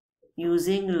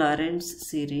using Lorentz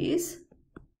series,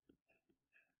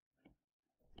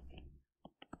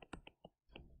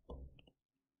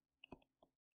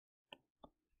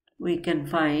 we can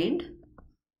find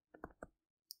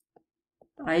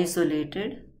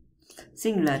isolated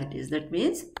singularities. That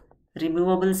means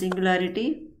removable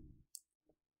singularity,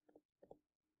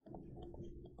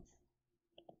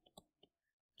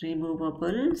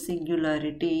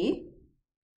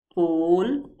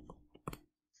 pole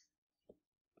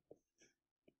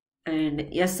and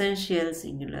essential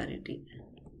singularities.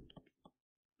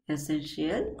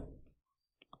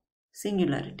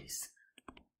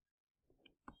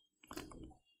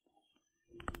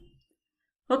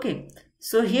 Okay,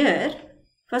 so here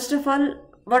first of all,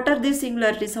 what are these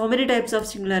singularities? How many types of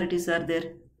singularities are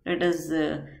there? Let us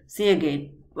see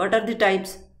again. What are the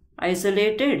types?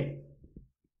 Isolated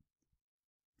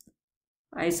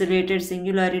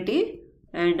singularity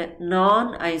and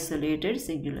non-isolated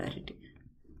singularity.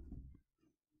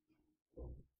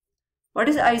 What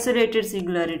is isolated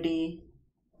singularity?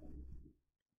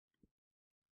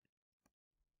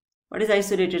 What is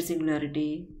isolated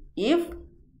singularity? If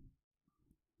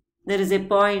there is a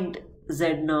point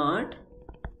z0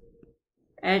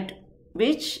 at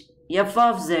which f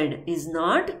of z is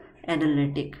not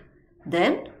analytic,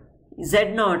 then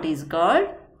z0 is called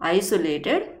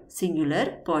isolated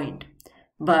singular point.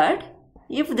 But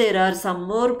if there are some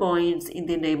more points in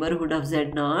the neighborhood of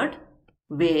z0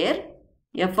 where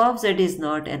f of z is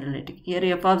not analytic, here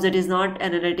f of z is not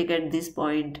analytic at this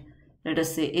point, let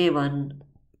us say a1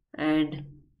 and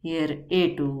here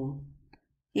a2.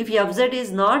 If fz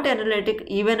is not analytic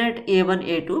even at a1,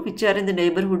 a2 which are in the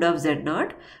neighborhood of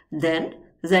z0, then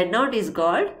z0 is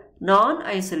called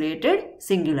non-isolated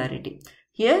singularity.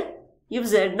 Here if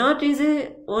z0 is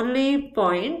a only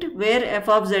point where f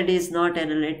of z is not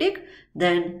analytic,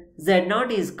 then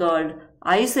z0 is called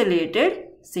isolated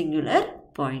singular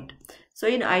point. So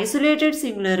in isolated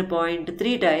singular point,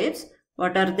 three types.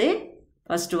 What are they?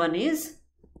 First one is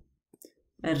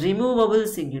a removable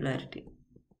singularity.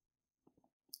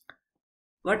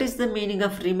 What is the meaning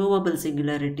of removable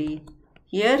singularity?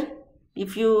 Here,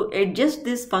 if you adjust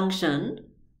this function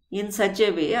in such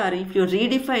a way, or if you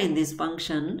redefine this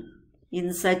function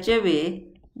in such a way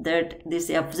that this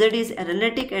fz is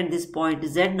analytic at this point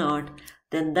z0,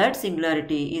 then that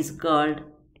singularity is called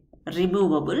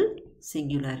removable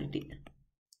singularity.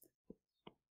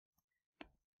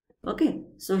 Okay,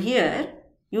 so here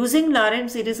using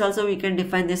Lorentz series also we can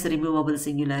define this removable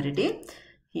singularity.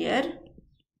 Here,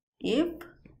 if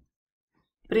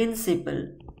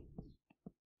principal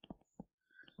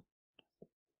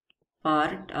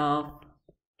part of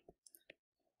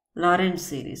Lorentz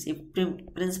series. If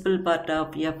principal part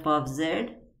of f of z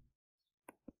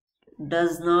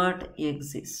does not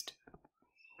exist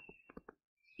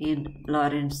in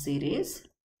Lorentz series,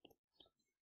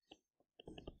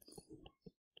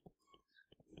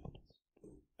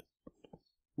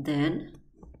 then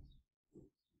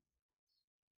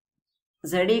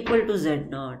z equal to z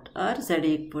naught or z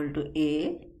equal to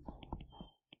a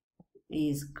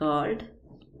is called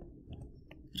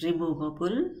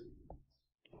removable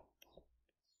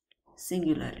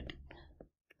singularity.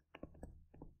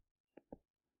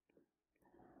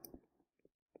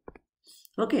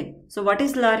 Okay, so what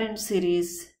is Lorentz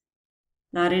series?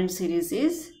 Lorentz series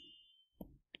is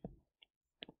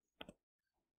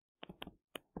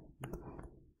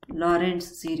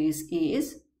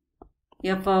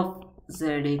f of z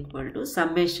equal to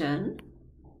summation,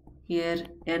 here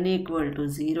n equal to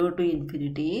 0 to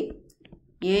infinity,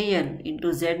 an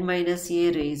into z minus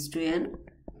a raised to n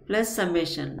plus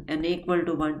summation n equal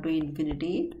to 1 to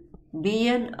infinity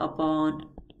bn upon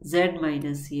z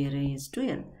minus a raised to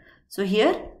n. So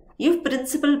here, if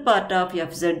principal part of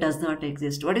fz does not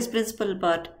exist, what is principal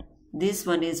part? This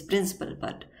one is principal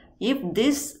part. If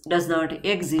this does not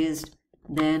exist,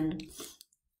 then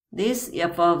this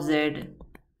f of z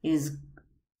is,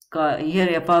 here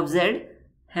f of z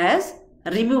has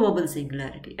removable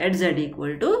singularity at z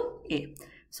equal to a.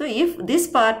 So if this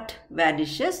part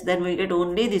vanishes, then we get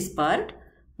only this part,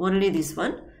 only this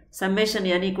one, summation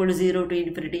n equal to 0 to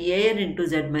infinity an into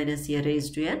z minus a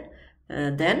raised to n,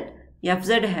 then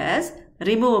fz has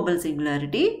removable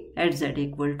singularity at z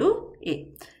equal to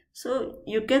a. So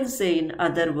you can say in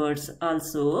other words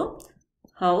also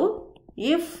how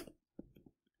if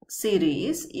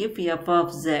series, if f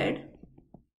of z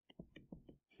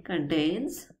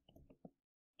contains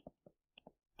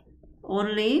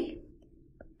only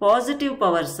positive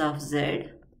powers of z,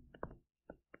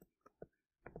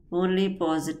 only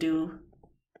positive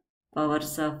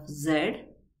powers of z,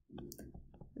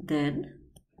 then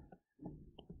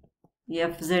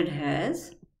fz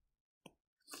has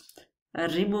a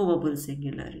removable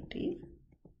singularity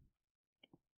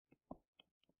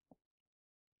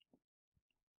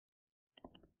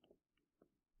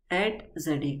at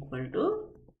z equal to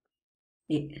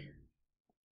a.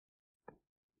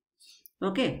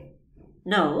 Okay.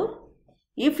 Now,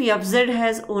 if fz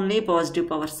has only positive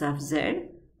powers of z,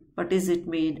 what does it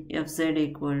mean? Fz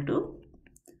equal to,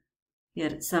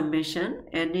 here summation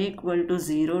n equal to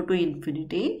 0 to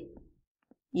infinity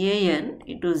an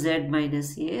into z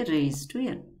minus a raised to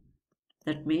n.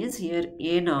 That means here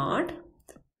a naught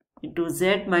into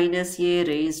z minus a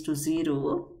raised to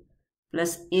 0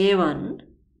 plus a1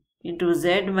 into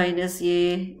z minus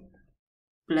a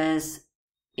plus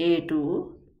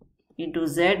a2 into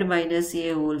z minus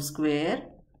a whole square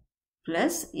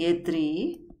plus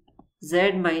a3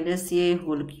 z minus a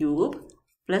whole cube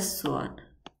plus so on.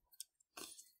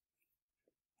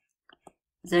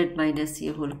 Z minus a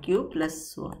whole cube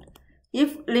plus so on.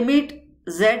 If limit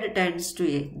z tends to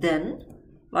a, then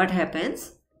what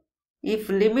happens? If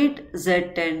limit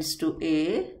z tends to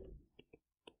a,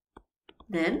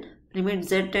 then limit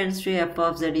z tends to f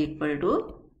of z equal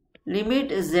to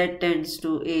limit z tends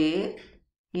to a,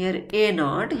 here a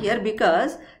naught, here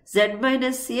because z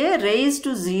minus a raised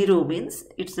to 0 means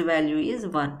its value is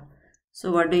 1.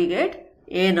 So what do you get?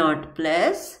 A naught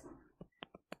plus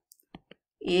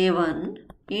a1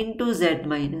 into z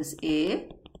minus a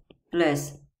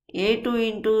plus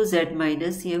a2 into z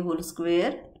minus a whole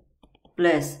square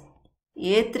plus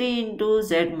a3 into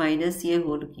z minus a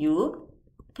whole cube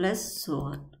plus so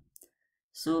on.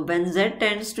 So when z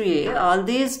tends to a, all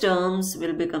these terms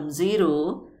will become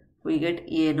 0. We get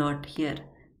a naught here.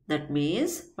 That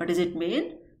means, what does it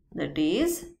mean? That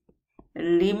is,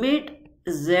 limit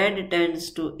z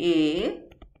tends to a,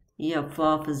 f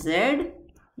of z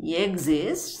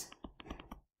exists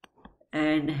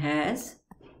and has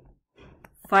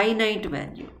finite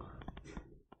value.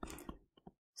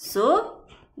 So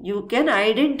you can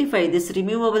identify this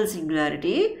removable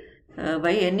singularity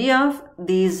by any of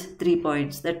these 3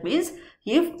 points. That means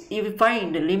if you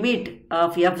find limit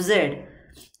of fz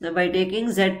by taking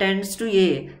z tends to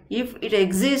a, if it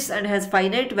exists and has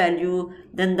finite value,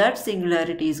 then that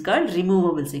singularity is called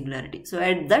removable singularity. So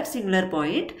at that singular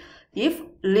point, if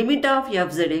limit of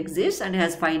fz exists and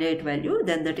has finite value,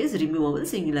 then that is removable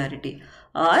singularity.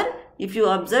 Or if you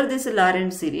observe this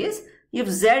Lorentz series, if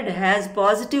z has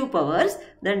positive powers,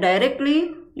 then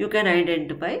directly you can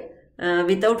identify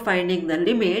without finding the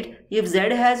limit. If z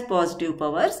has positive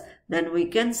powers, then we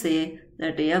can say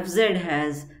that fz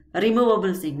has a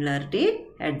removable singularity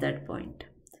at that point.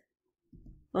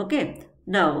 Okay.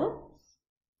 Now,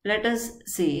 Let us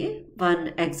see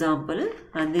one example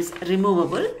on this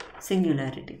removable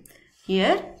singularity.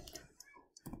 Here,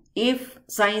 if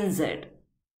sin z,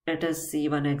 let us see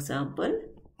one example.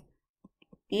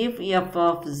 If f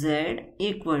of z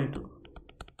equal to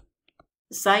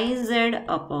sin z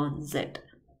upon z,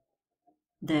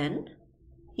 then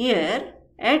here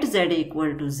at z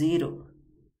equal to 0,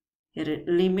 here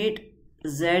limit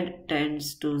z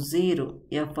tends to 0,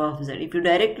 f of z.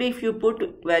 If you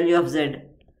put value of z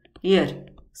here,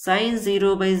 sin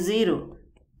 0 by 0,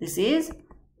 this is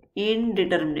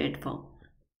indeterminate form.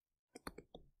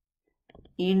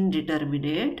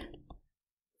 Indeterminate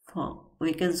form.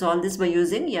 We can solve this by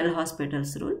using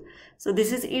L'Hospital's rule. So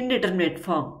this is indeterminate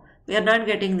form. We are not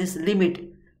getting this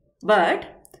limit.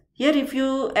 But here if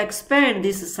you expand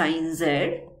this sin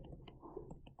z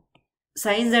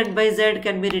by z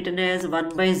can be written as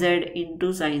 1 by z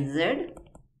into sin z.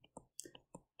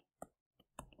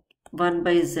 1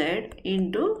 by z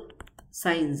into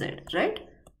sin z, right?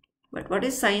 But what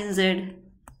is sin z?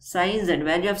 Sin z,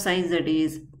 value of sin z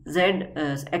is z,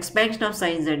 expansion of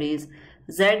sin z is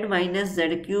z minus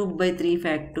z cube by 3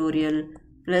 factorial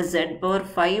plus z power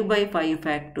 5 by 5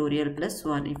 factorial plus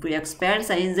 1. If we expand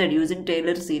sin z using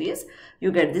Taylor series, you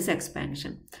get this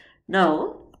expansion.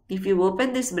 Now, if you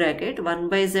open this bracket, 1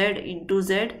 by z into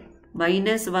z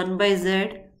minus 1 by z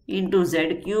into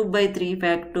z cube by 3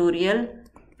 factorial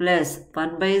plus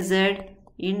 1 by z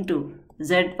into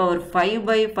z power 5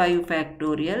 by 5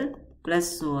 factorial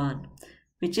plus so on,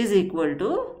 which is equal to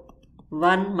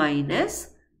 1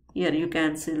 minus, here you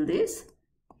cancel this,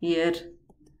 here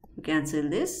you cancel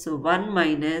this, so 1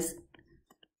 minus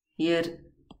here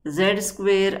z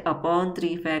square upon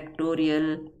 3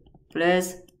 factorial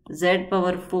plus z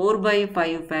power 4 by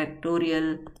 5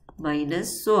 factorial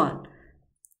minus so on.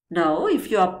 Now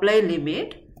if you apply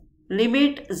limit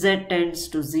z tends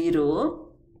to 0,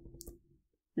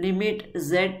 limit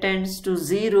z tends to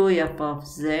 0 f of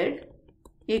z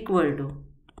equal to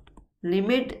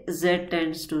limit z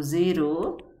tends to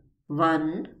 0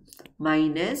 1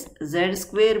 minus z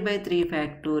square by 3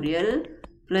 factorial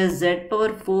plus z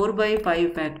power 4 by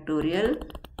 5 factorial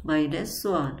minus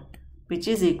so on, which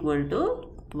is equal to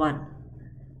 1.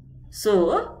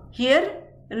 So here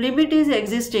limit is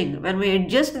existing. When we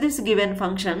adjust this given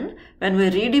function, when we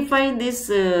redefine this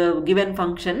given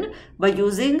function by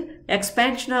using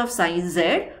expansion of sin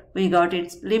z, we got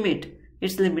its limit.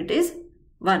 Its limit is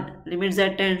 1. Limit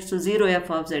z tends to 0, f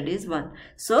of z is 1.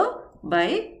 So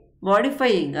by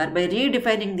modifying or by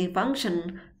redefining the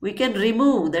function, we can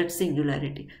remove that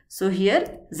singularity. So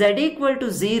here z equal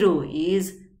to 0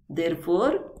 is,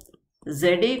 therefore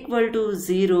z equal to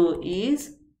 0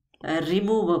 is a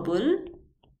removable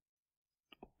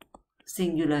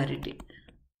singularity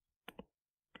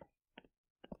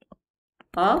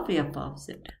of f of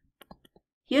z.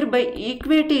 Here by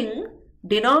equating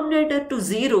denominator to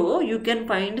 0, you can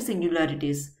find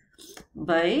singularities.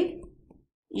 By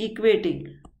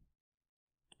equating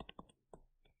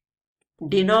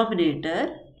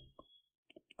denominator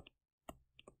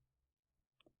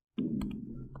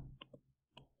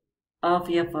of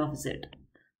f of z,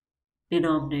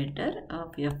 denominator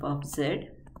of f of z,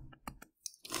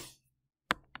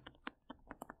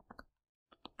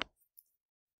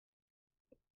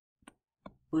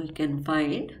 we can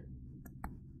find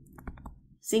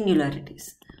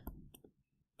singularities.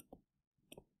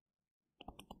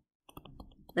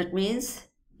 That means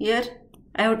here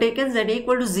I have taken z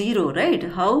equal to 0, right?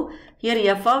 How?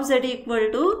 Here f of z equal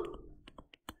to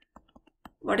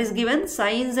what is given?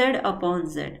 Sin z upon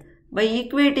z. By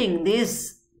equating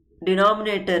this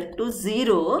denominator to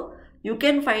 0, you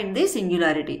can find the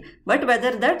singularity. But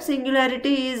whether that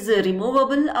singularity is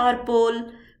removable or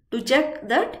pole, to check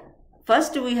that,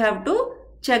 first we have to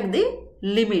check the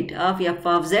limit of f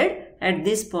of z at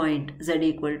this point, z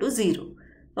equal to 0.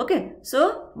 Okay,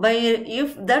 so by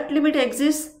if that limit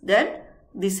exists, then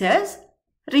this has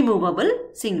removable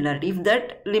singularity. If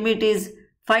that limit is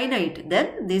finite,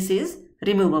 then this is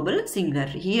removable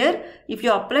singularity. Here, if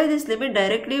you apply this limit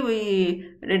directly, we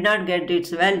did not get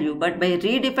its value, but by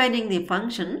redefining the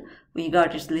function, we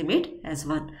got its limit as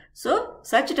 1. So,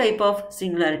 such type of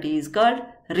singularity is called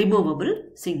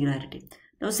removable singularity.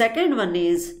 Now, second one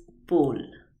is pole.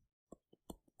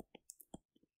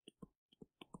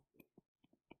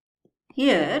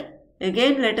 Here,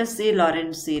 again let us see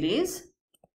Lorentz series.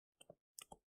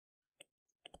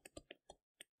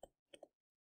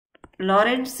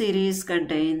 Lorentz series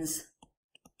contains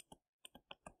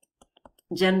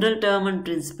general term and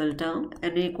principal term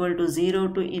n equal to 0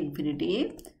 to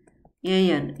infinity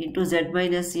an into z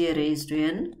minus a raised to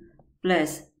n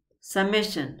plus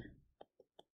summation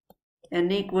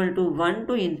n equal to 1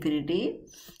 to infinity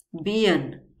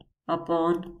bn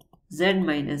upon z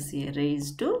minus a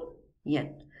raised to n.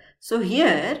 So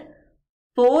here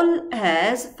pole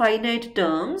has finite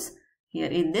terms. Here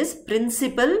in this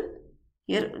principal,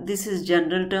 here this is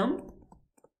general term.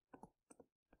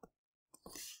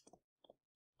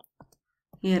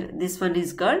 Here this one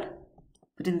is called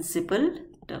principal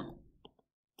term.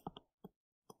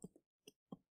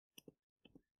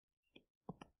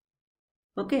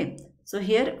 Okay, so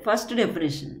here first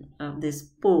definition of this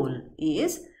pole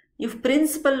is if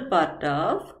principal part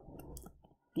of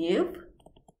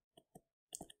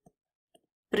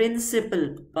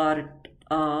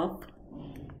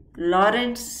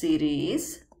Lorentz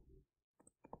series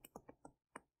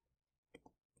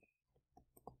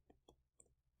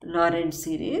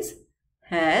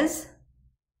has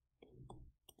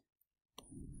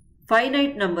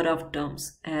finite number of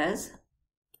terms,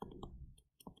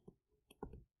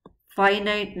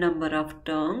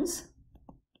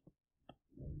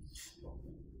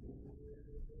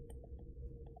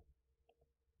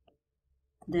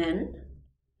 then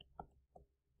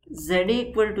z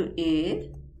equal to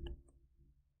a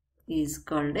is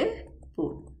called a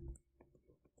pole.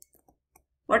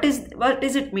 What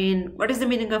does it mean? What is the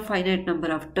meaning of finite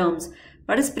number of terms?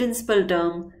 What is principal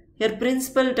term? Here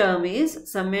principal term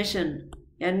is summation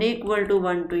n equal to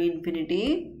 1 to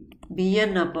infinity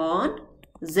bn upon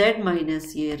z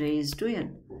minus a raised to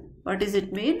n. What does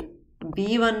it mean?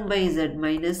 b1 by z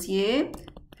minus a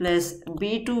plus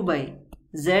b2 by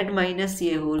z minus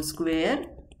a whole square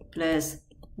plus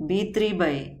b3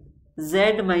 by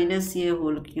z minus a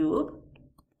whole cube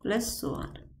plus so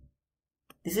on.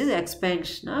 This is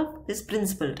expansion of this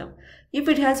principal term. If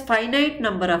it has finite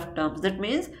number of terms, that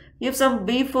means if some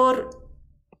b4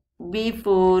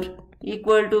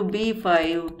 equal to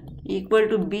b5 equal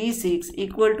to b6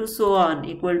 equal to so on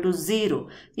equal to 0,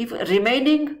 if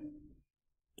remaining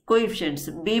coefficients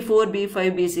b4,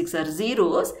 b5, b6 are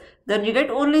zeros, then you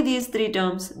get only these three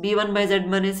terms, b1 by z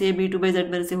minus a, b2 by z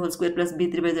minus a whole square plus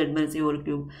b3 by z minus a whole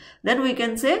cube. Then we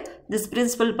can say this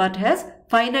principal part has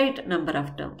finite number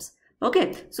of terms.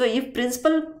 Okay, so if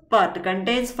principal part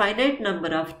contains finite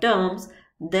number of terms,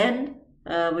 then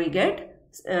we get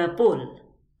pole.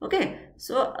 Okay,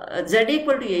 so z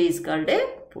equal to a is called a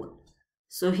pole.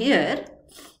 So here,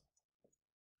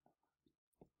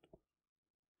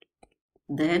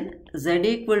 then z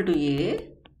equal to a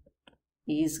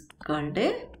is called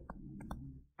a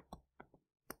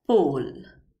pole,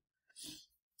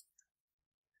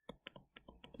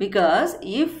 because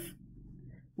if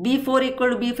b4 equal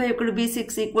to b5 equal to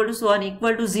b6 equal to so on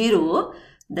equal to 0,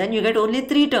 then you get only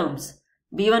three terms,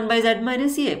 b1 by z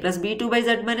minus a plus b2 by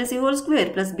z minus a whole square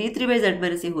plus b3 by z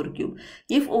minus a whole cube.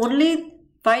 If only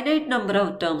finite number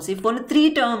of terms, if only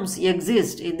three terms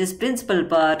exist in this principal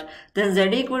part, then z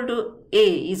equal to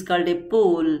a is called a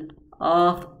pole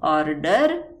of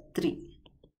order 3.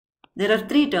 There are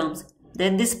three terms,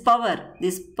 then this power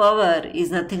is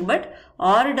nothing but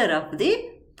order of the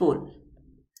pole.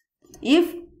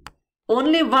 If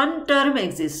only one term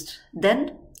exists,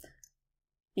 then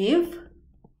if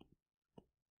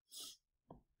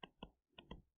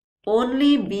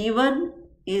only b1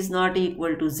 is not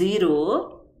equal to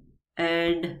 0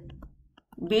 and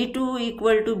b2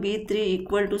 equal to b3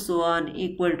 equal to so on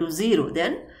equal to 0,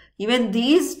 then even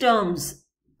these terms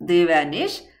they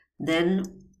vanish. Then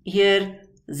here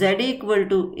z equal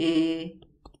to a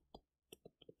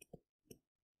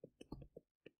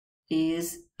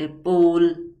is a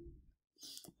pole,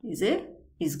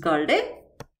 is called a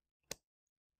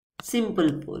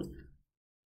simple pole.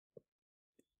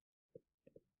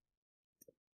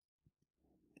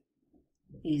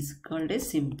 Is called a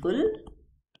simple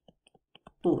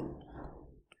pole.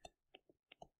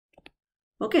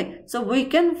 Okay, so we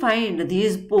can find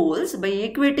these poles by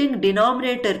equating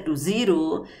denominator to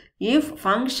 0 if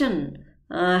function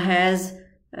has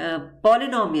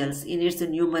polynomials in its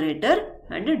numerator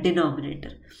and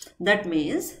denominator. That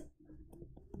means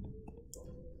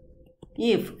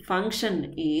if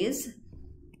function is,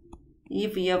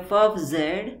 if f of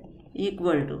z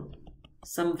equal to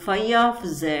some phi of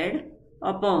z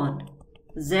upon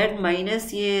z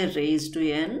minus a raised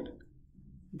to n,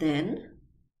 then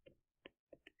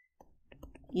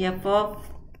f of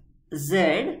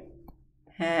z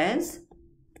has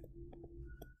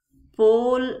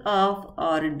pole of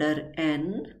order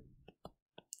n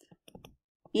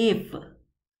if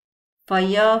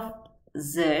phi of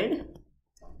z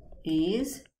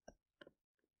is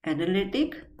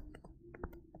analytic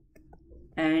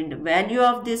and value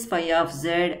of this phi of z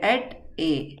at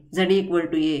a, z equal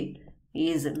to a,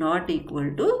 is not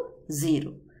equal to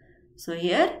 0. So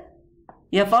here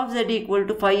f of z equal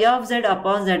to phi of z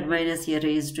upon z minus a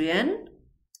raised to n.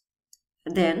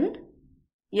 Then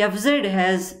fz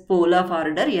has pole of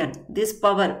order n. This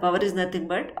power is nothing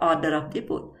but order of the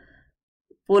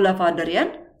pole of order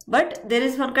n. But there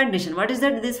is one condition. What is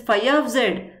that? This phi of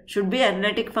z should be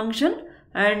analytic function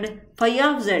and phi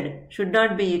of z should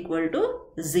not be equal to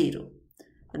 0.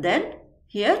 Then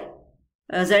here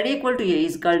z equal to a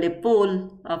is called a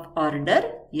pole of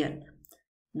order n.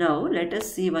 Now let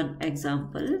us see one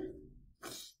example.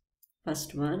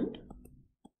 First one,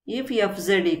 if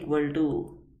fz equal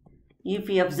to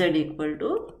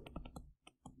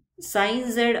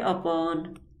sin z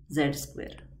upon z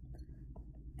square.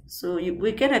 So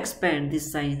we can expand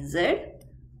this sin z.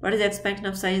 What is the expansion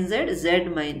of sin z? Z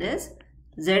minus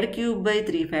z cube by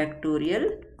 3 factorial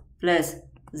plus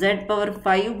z power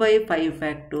 5 by 5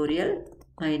 factorial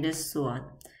minus so on,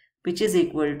 which is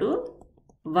equal to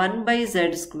 1 by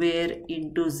z square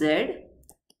into z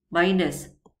minus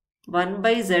 1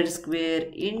 by z square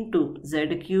into z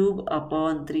cube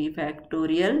upon 3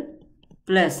 factorial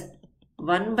plus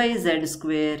 1 by z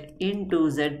square into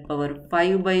z power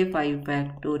 5 by 5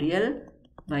 factorial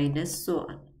minus so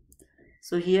on.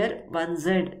 So here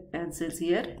 1z cancels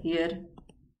here, here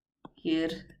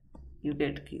you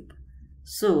get cube.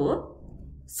 So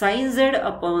sin z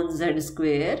upon z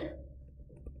square,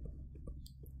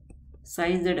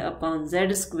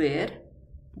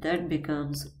 that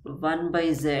becomes 1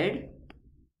 by z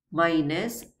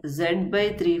minus z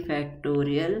by 3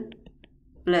 factorial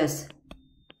plus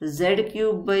z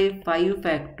cube by 5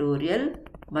 factorial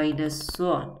minus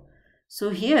so on. So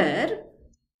here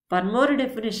one more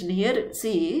definition here.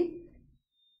 See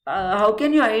how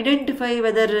can you identify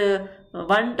whether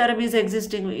one term is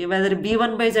existing, whether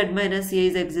b1 by z minus a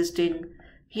is existing.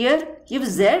 Here if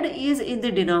z is in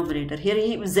the denominator, here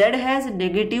if z has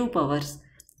negative powers,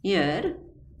 here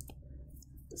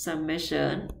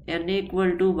summation n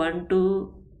equal to 1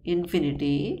 to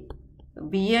infinity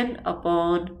bn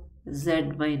upon z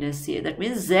minus a, that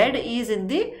means z is in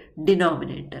the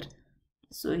denominator.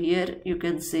 So here you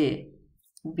can say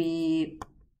b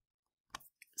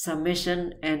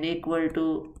summation n equal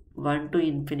to 1 to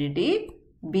infinity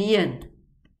bn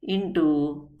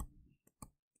into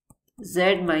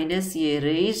z minus a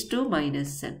raised to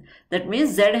minus n. That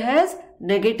means z has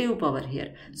negative power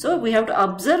here. So we have to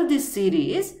observe this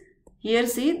series. Here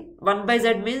see 1 by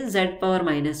z means z power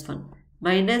minus 1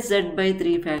 minus z by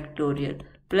 3 factorial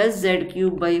plus z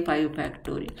cube by 5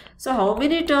 factorial. So how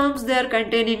many terms they are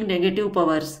containing negative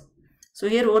powers? So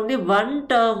here only one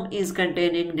term is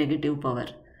containing negative power,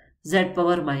 z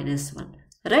power minus 1,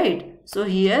 right? So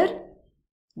here,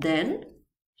 then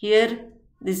here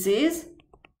this is,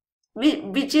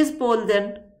 which is pole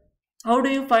then? How do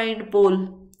you find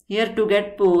pole? Here to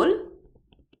get pole,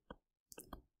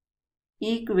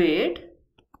 equate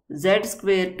z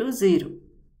square to 0.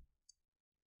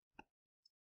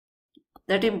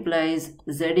 That implies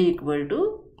z equal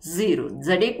to 0.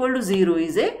 Z equal to 0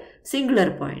 is a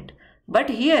singular point. But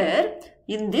here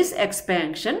in this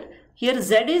expansion, here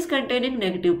z is containing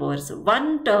negative powers.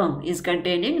 One term is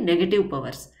containing negative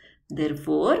powers.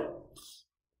 Therefore,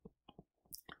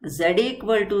 z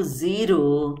equal to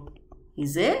 0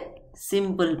 is a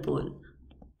simple pole.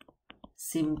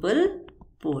 Simple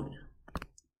pole.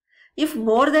 If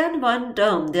more than one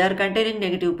term they are containing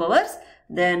negative powers,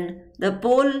 then the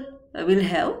pole will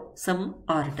have some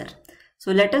order.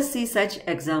 So let us see such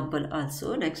example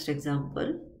also. Next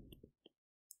example,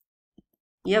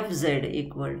 fz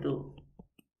equal to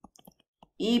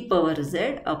e power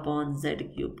z upon z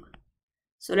cube.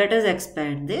 So let us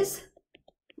expand this.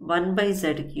 1 by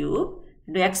z cube.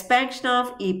 The expansion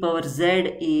of e power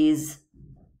z is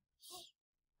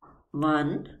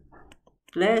 1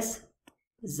 plus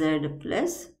z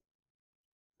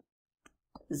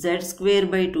square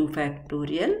by 2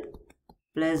 factorial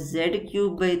plus z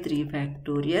cube by 3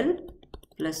 factorial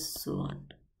plus so on.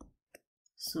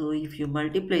 So if you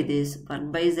multiply this,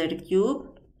 1 by z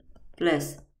cube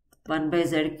plus 1 by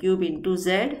z cube into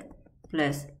z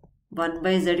plus 1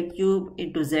 by z cube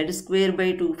into z square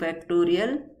by 2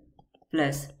 factorial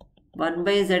plus 1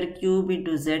 by z cube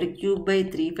into z cube by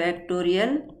 3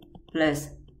 factorial plus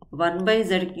 1 by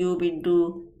z cube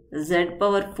into z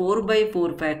power 4 by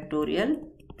 4 factorial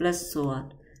plus so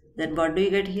on. Then what do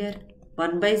you get here?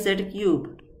 1 by z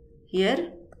cube.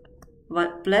 Here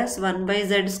 1 plus 1 by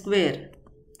z square.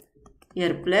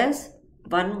 Here plus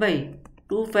 1 by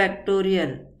 2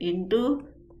 factorial into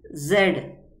z.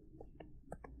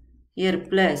 Here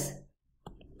plus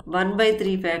 1 by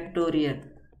 3 factorial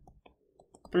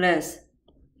plus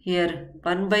here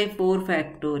 1 by 4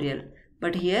 factorial.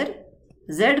 But here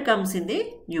z comes in the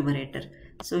numerator.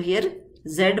 So here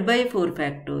z by 4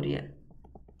 factorial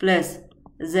plus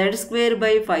z square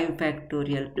by 5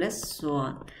 factorial plus so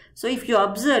on. So if you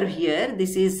observe here,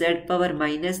 this is z power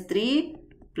minus 3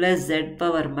 plus z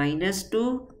power minus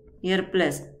 2 here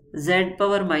plus z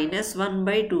power minus 1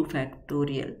 by 2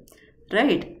 factorial,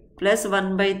 right, plus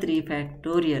 1 by 3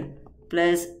 factorial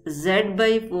plus z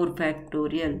by 4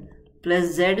 factorial plus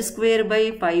z square by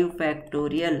 5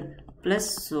 factorial plus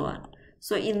so on.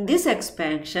 So in this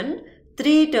expansion,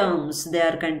 3 terms they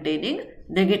are containing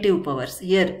negative powers.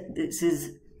 Here this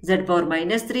is z power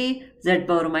minus 3, z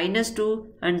power minus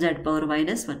 2 and z power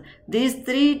minus 1.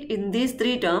 In these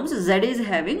three terms, z is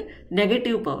having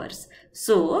negative powers.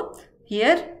 So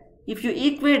here if you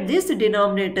equate this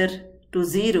denominator to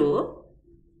 0,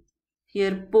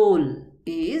 here pole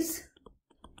is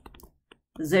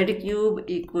z cube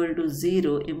equal to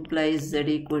 0 implies z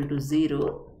equal to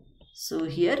 0. So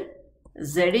here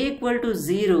z equal to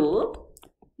 0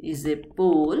 is a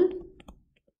pole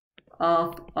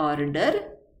of order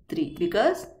 3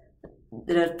 because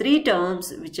there are 3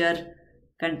 terms which are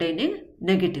containing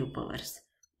negative powers.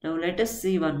 Now let us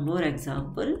see one more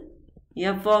example.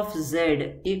 F of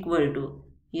z equal to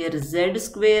here z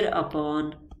square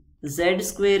upon z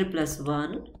square plus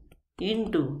 1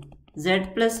 into z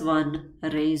plus 1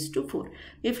 raised to 4.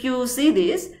 If you see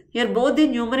this, here both the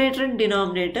numerator and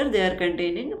denominator they are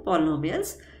containing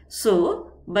polynomials. So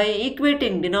by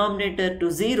equating denominator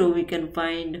to 0 we can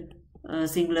find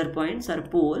singular points or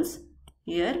poles.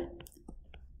 Here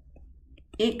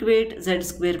equate z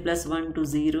square plus 1 to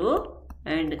 0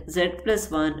 and z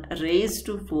plus 1 raised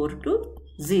to 4 to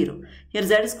 0. Here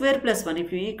z square plus 1,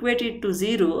 if you equate it to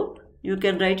 0, you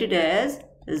can write it as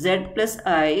z plus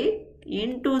I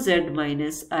into z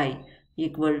minus I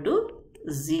equal to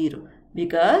 0,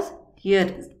 because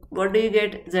here what do you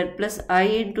get? Z plus I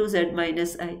into z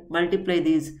minus I. Multiply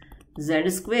these, z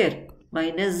square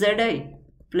minus zi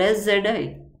plus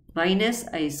zi minus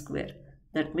I square.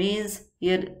 That means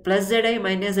here plus zi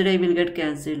minus zi will get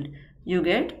cancelled. You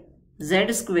get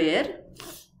z square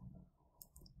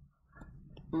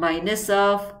minus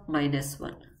of minus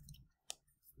 1.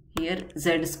 Here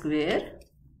z square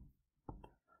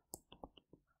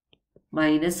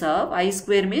minus of I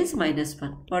square means minus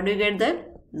 1. What do you get then?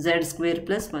 Z square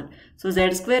plus 1. So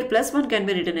z square plus 1 can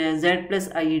be written as z plus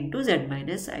I into z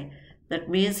minus I. That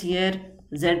means here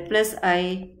z plus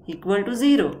I equal to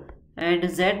 0 and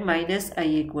z minus I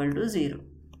equal to 0.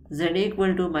 Z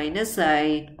equal to minus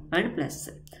I and plus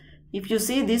I. If you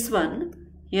see this one,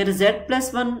 here z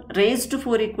plus 1 raised to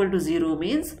 4 equal to 0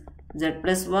 means z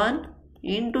plus 1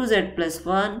 into z plus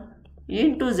 1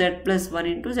 into z plus 1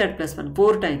 into z plus 1.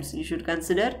 4 times. You should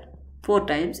consider 4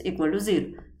 times equal to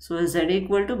 0. So z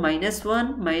equal to minus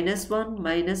 1, minus 1,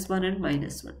 minus 1 and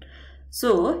minus 1.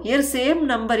 So here same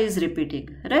number is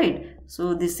repeating, right?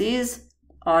 So this is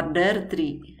order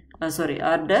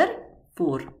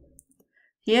 4.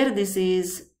 Here this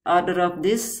is order of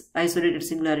this isolated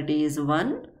singularity is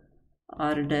 1,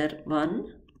 order 1.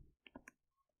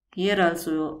 Here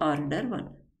also order 1.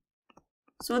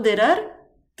 So there are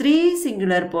 3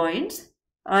 singular points.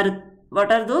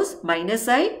 What are those? Minus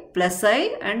I, plus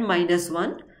I and minus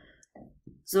 1.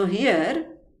 So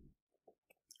here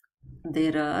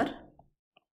there are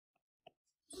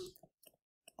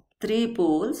 3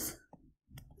 poles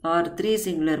or 3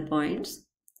 singular points.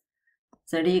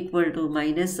 Z equal to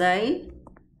minus I,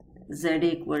 Z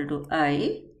equal to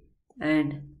I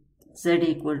and Z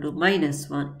equal to minus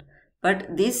 1.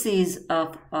 But this is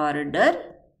of order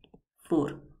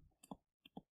 4.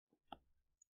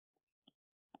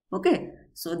 Okay,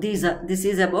 so this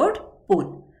is about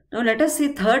pole. Now let us see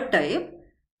third type.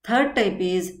 Third type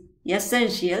is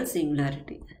essential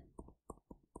singularity.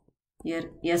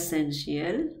 Here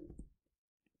essential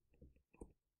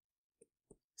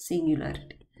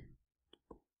singularity.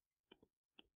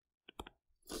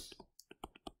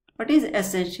 What is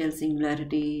essential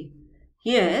singularity?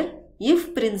 Here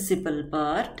if principal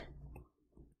part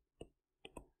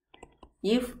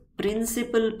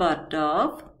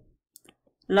of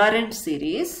Lorentz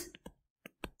series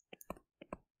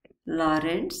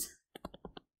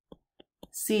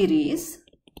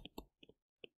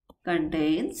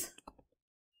contains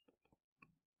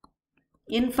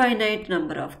infinite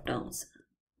number of terms.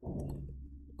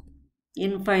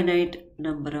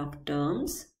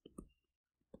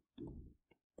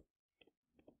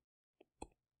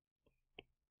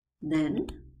 Then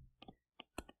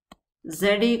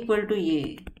Z equal to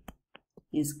A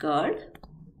is called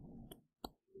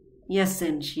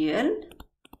essential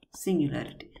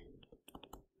singularity.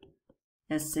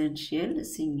 Essential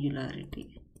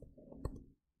singularity.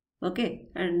 Okay,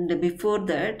 and before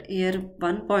that, here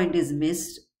one point is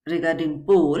missed regarding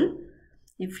pole.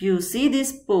 If you see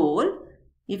this pole,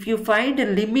 if you find a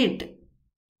limit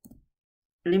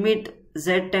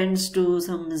z tends to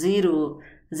some 0,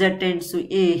 z tends to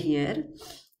a here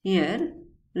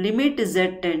limit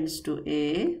z tends to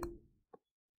a,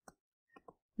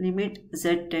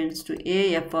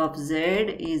 f of z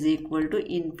is equal to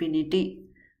infinity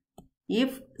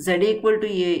if z equal to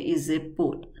a is a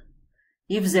pole.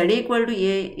 If z equal to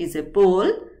a is a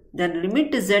pole, then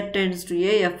limit z tends to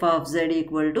a, f of z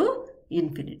equal to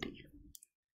infinity.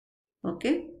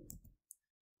 Okay.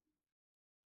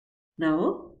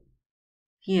 Now,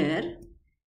 here,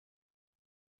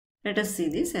 let us see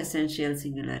this essential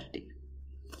singularity.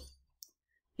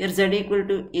 Here z equal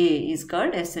to a is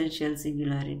called essential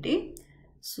singularity.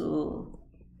 So,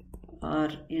 or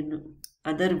in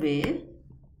other way,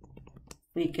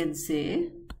 we can say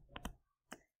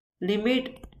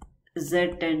limit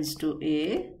z tends to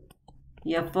a,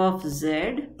 f of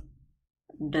z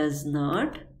does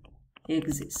not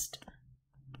exist.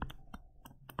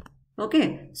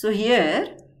 Okay, so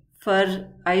here for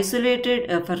isolated,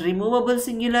 for removable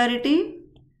singularity,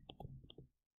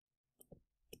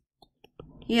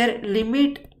 here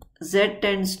limit z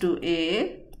tends to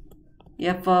a,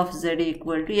 f of z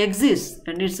equal to exists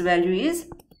and its value is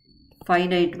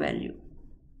finite value.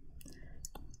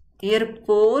 Here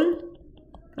pole,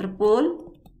 for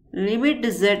pole, limit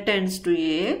z tends to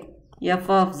a, f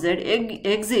of z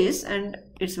exists and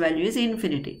its value is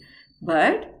infinity.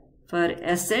 But for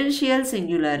essential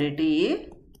singularity,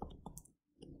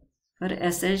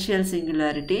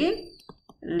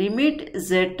 limit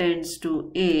z tends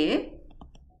to a,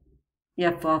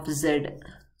 f of z.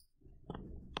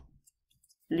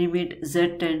 Limit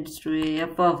z tends to a,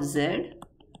 f of z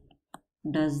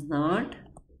does not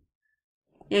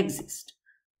exist.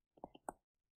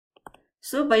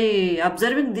 So by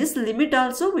observing this limit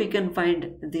also we can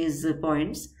find these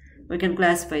points. We can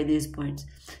classify these points.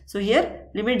 So here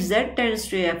limit z tends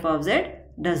to f of z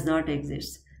does not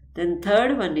exist. Then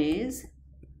third one is,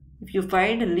 if you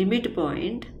find a limit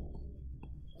point,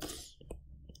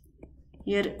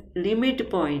 here limit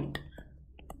point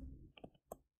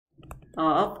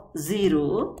of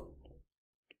 0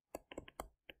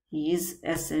 is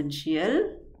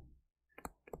essential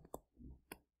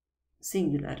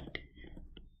singularity,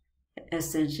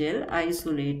 essential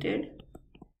isolated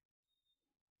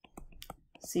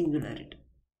singularity.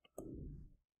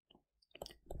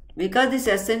 Because this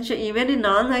essential, even in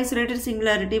non-isolated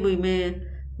singularity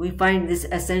we find this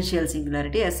essential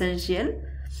singularity. Essential,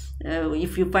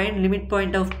 if you find limit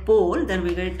point of pole, then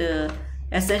we get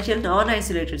essential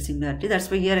non-isolated singularity. That's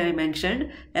why here I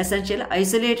mentioned essential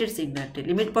isolated singularity.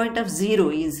 Limit point of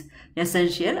 0 is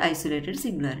essential isolated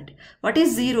singularity. What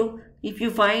is 0? If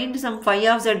you find some phi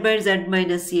of z by z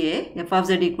minus a, f of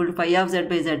z equal to phi of z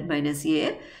by z minus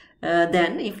a,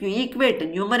 then if you equate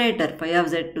numerator phi of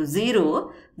z to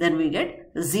 0, then we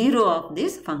get 0 of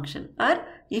this function. Or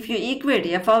if you equate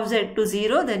f of z to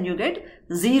 0, then you get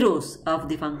zeros of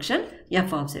the function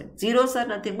f of z. Zeros are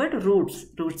nothing but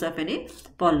roots of any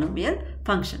polynomial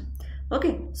function.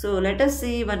 Okay, so let us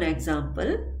see one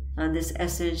example on this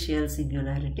essential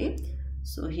singularity.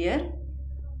 So here,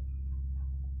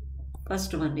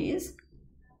 first one is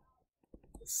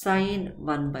sine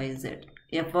 1 by z.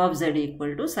 F of z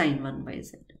equal to sine 1 by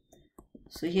z.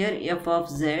 So here f of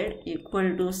z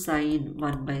equal to sine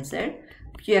 1 by z.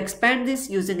 If you expand this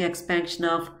using expansion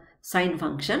of sine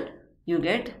function, you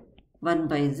get 1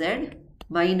 by z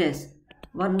minus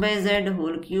 1 by z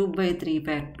whole cube by 3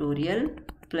 factorial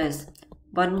plus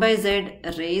 1 by z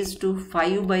raised to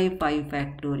 5 by 5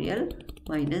 factorial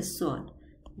minus so on.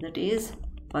 That is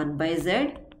 1 by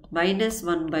z minus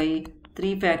 1 by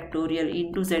 3 factorial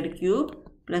into z cube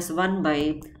plus 1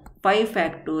 by 5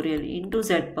 factorial into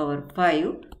z power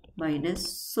 5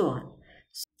 minus so on.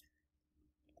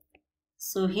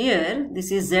 So here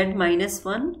this is z minus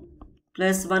 1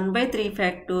 plus 1 by 3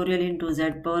 factorial into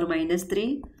z power minus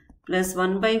 3 plus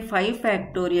 1 by 5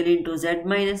 factorial into z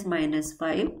minus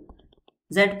 5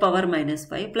 z power minus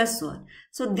 5 plus so on.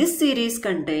 So this series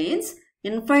contains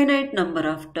infinite number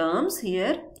of terms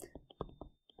here,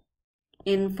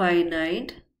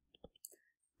 infinite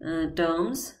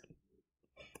terms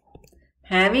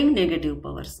having negative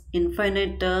powers,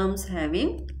 infinite terms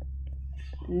having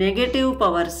negative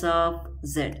powers of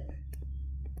z.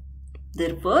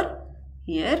 Therefore,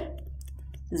 here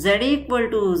z equal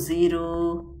to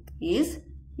 0 is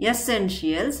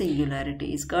essential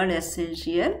singularity, is called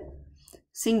essential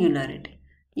singularity.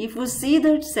 If you see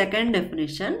that second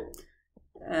definition,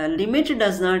 limit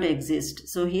does not exist.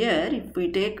 So here if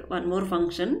we take one more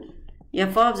function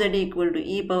f of z equal to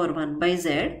e power 1 by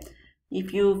z,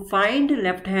 if you find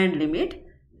left hand limit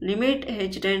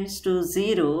h tends to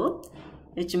 0,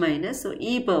 h minus, so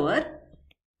e power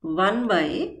 1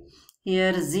 by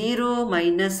here 0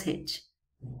 minus h.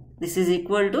 This is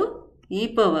equal to e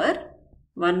power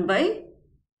 1 by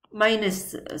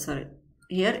minus,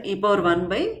 here e power 1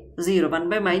 by 0, 1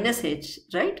 by minus h,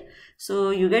 right?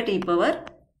 So you get e power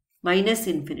minus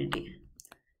infinity.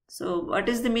 So what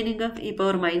is the meaning of e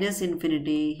power minus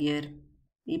infinity here?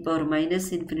 E power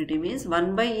minus infinity means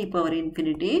 1 by e power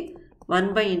infinity,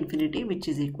 1 by infinity, which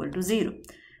is equal to 0.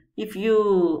 If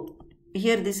you,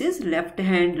 here this is left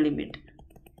hand limit.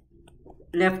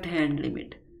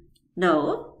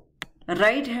 Now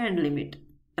right hand limit.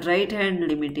 Right hand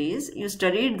limit is, you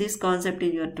studied this concept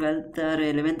in your 12th or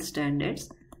 11th standards.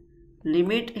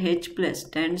 Limit h plus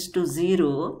tends to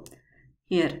 0.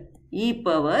 Here e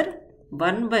power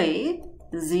 1 by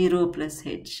 0 plus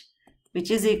h, which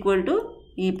is equal to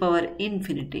e power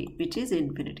infinity, which is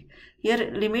infinity.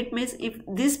 Here limit means if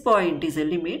this point is a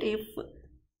limit, if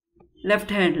left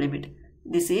hand limit,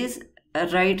 this is a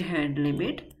right hand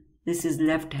limit, this is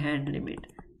left hand limit.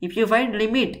 If you find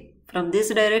limit from this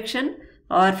direction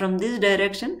or from this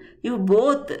direction, if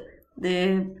both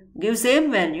they give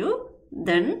same value,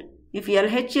 then if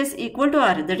LHS equal to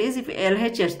R, that is if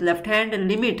LHS left hand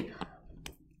limit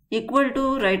equal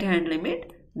to right hand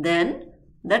limit, then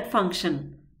that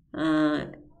function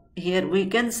here we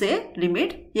can say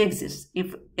limit exists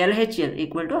if LHL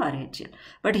equal to RHL.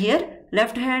 But here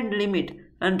left hand limit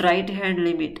and right hand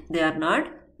limit, they are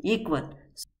not equal.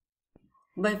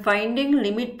 By finding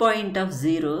limit point of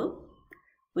 0,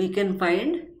 we can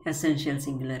find essential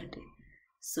singularity.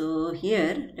 So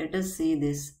here let us see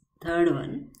this third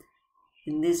one.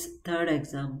 In this third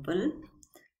example,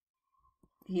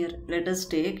 here let us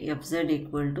take fz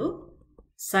equal to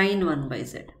sine 1 by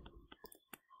z.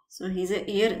 So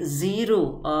here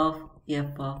 0 of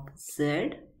f of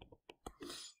z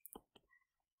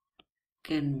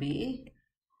can be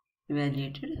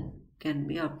evaluated, can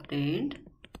be obtained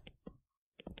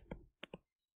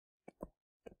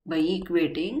by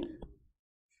equating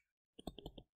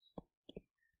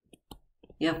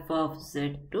f of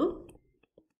z to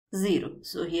 0.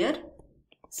 So here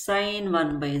sine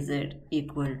 1 by z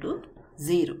equal to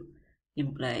 0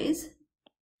 implies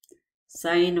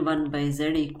sine 1 by z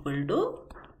equal to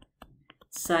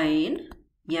sine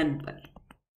n pi.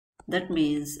 That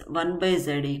means 1 by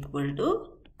z equal to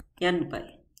n pi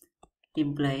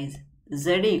implies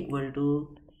z equal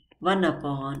to 1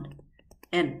 upon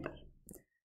n pi.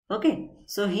 Okay,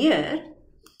 so here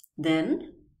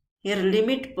then here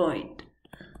limit point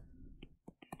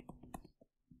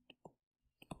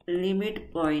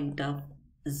of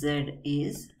z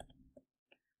is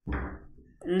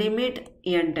limit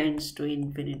n tends to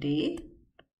infinity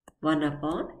 1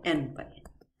 upon n pi,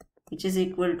 which is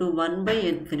equal to 1 by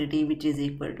infinity, which is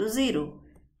equal to 0.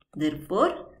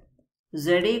 Therefore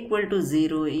z equal to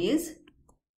 0 is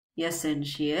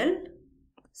essential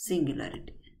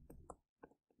singularity.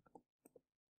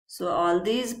 So all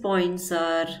these points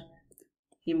are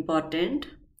important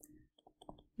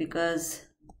because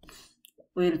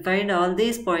we will find all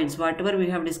these points, whatever we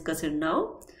have discussed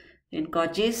now, in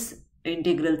Cauchy's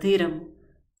integral theorem,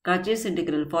 Cauchy's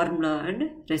integral formula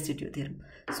and residue theorem.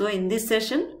 So in this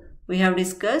session, we have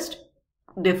discussed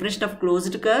definition of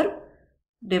closed curve,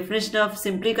 definition of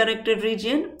simply connected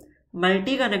region,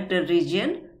 multi-connected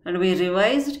region, and we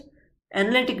revised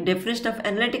analytic definition of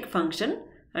analytic function,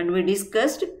 and we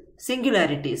discussed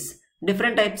singularities,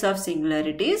 different types of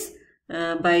singularities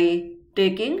by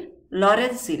taking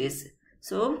Lorentz series.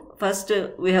 So first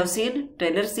we have seen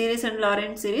Taylor series and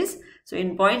Lorentz series. So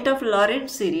in point of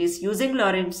Lorentz series, using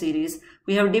Lorentz series,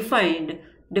 we have defined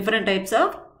different types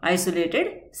of isolated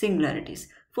singularities.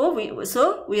 So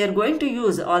we are going to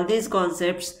use all these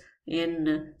concepts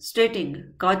in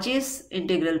stating Cauchy's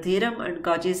integral theorem and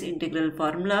Cauchy's integral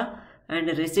formula and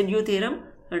residue theorem,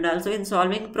 and also in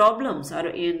solving problems or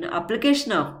in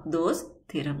application of those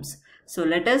theorems. So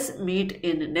let us meet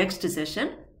in next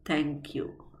session. Thank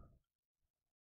you.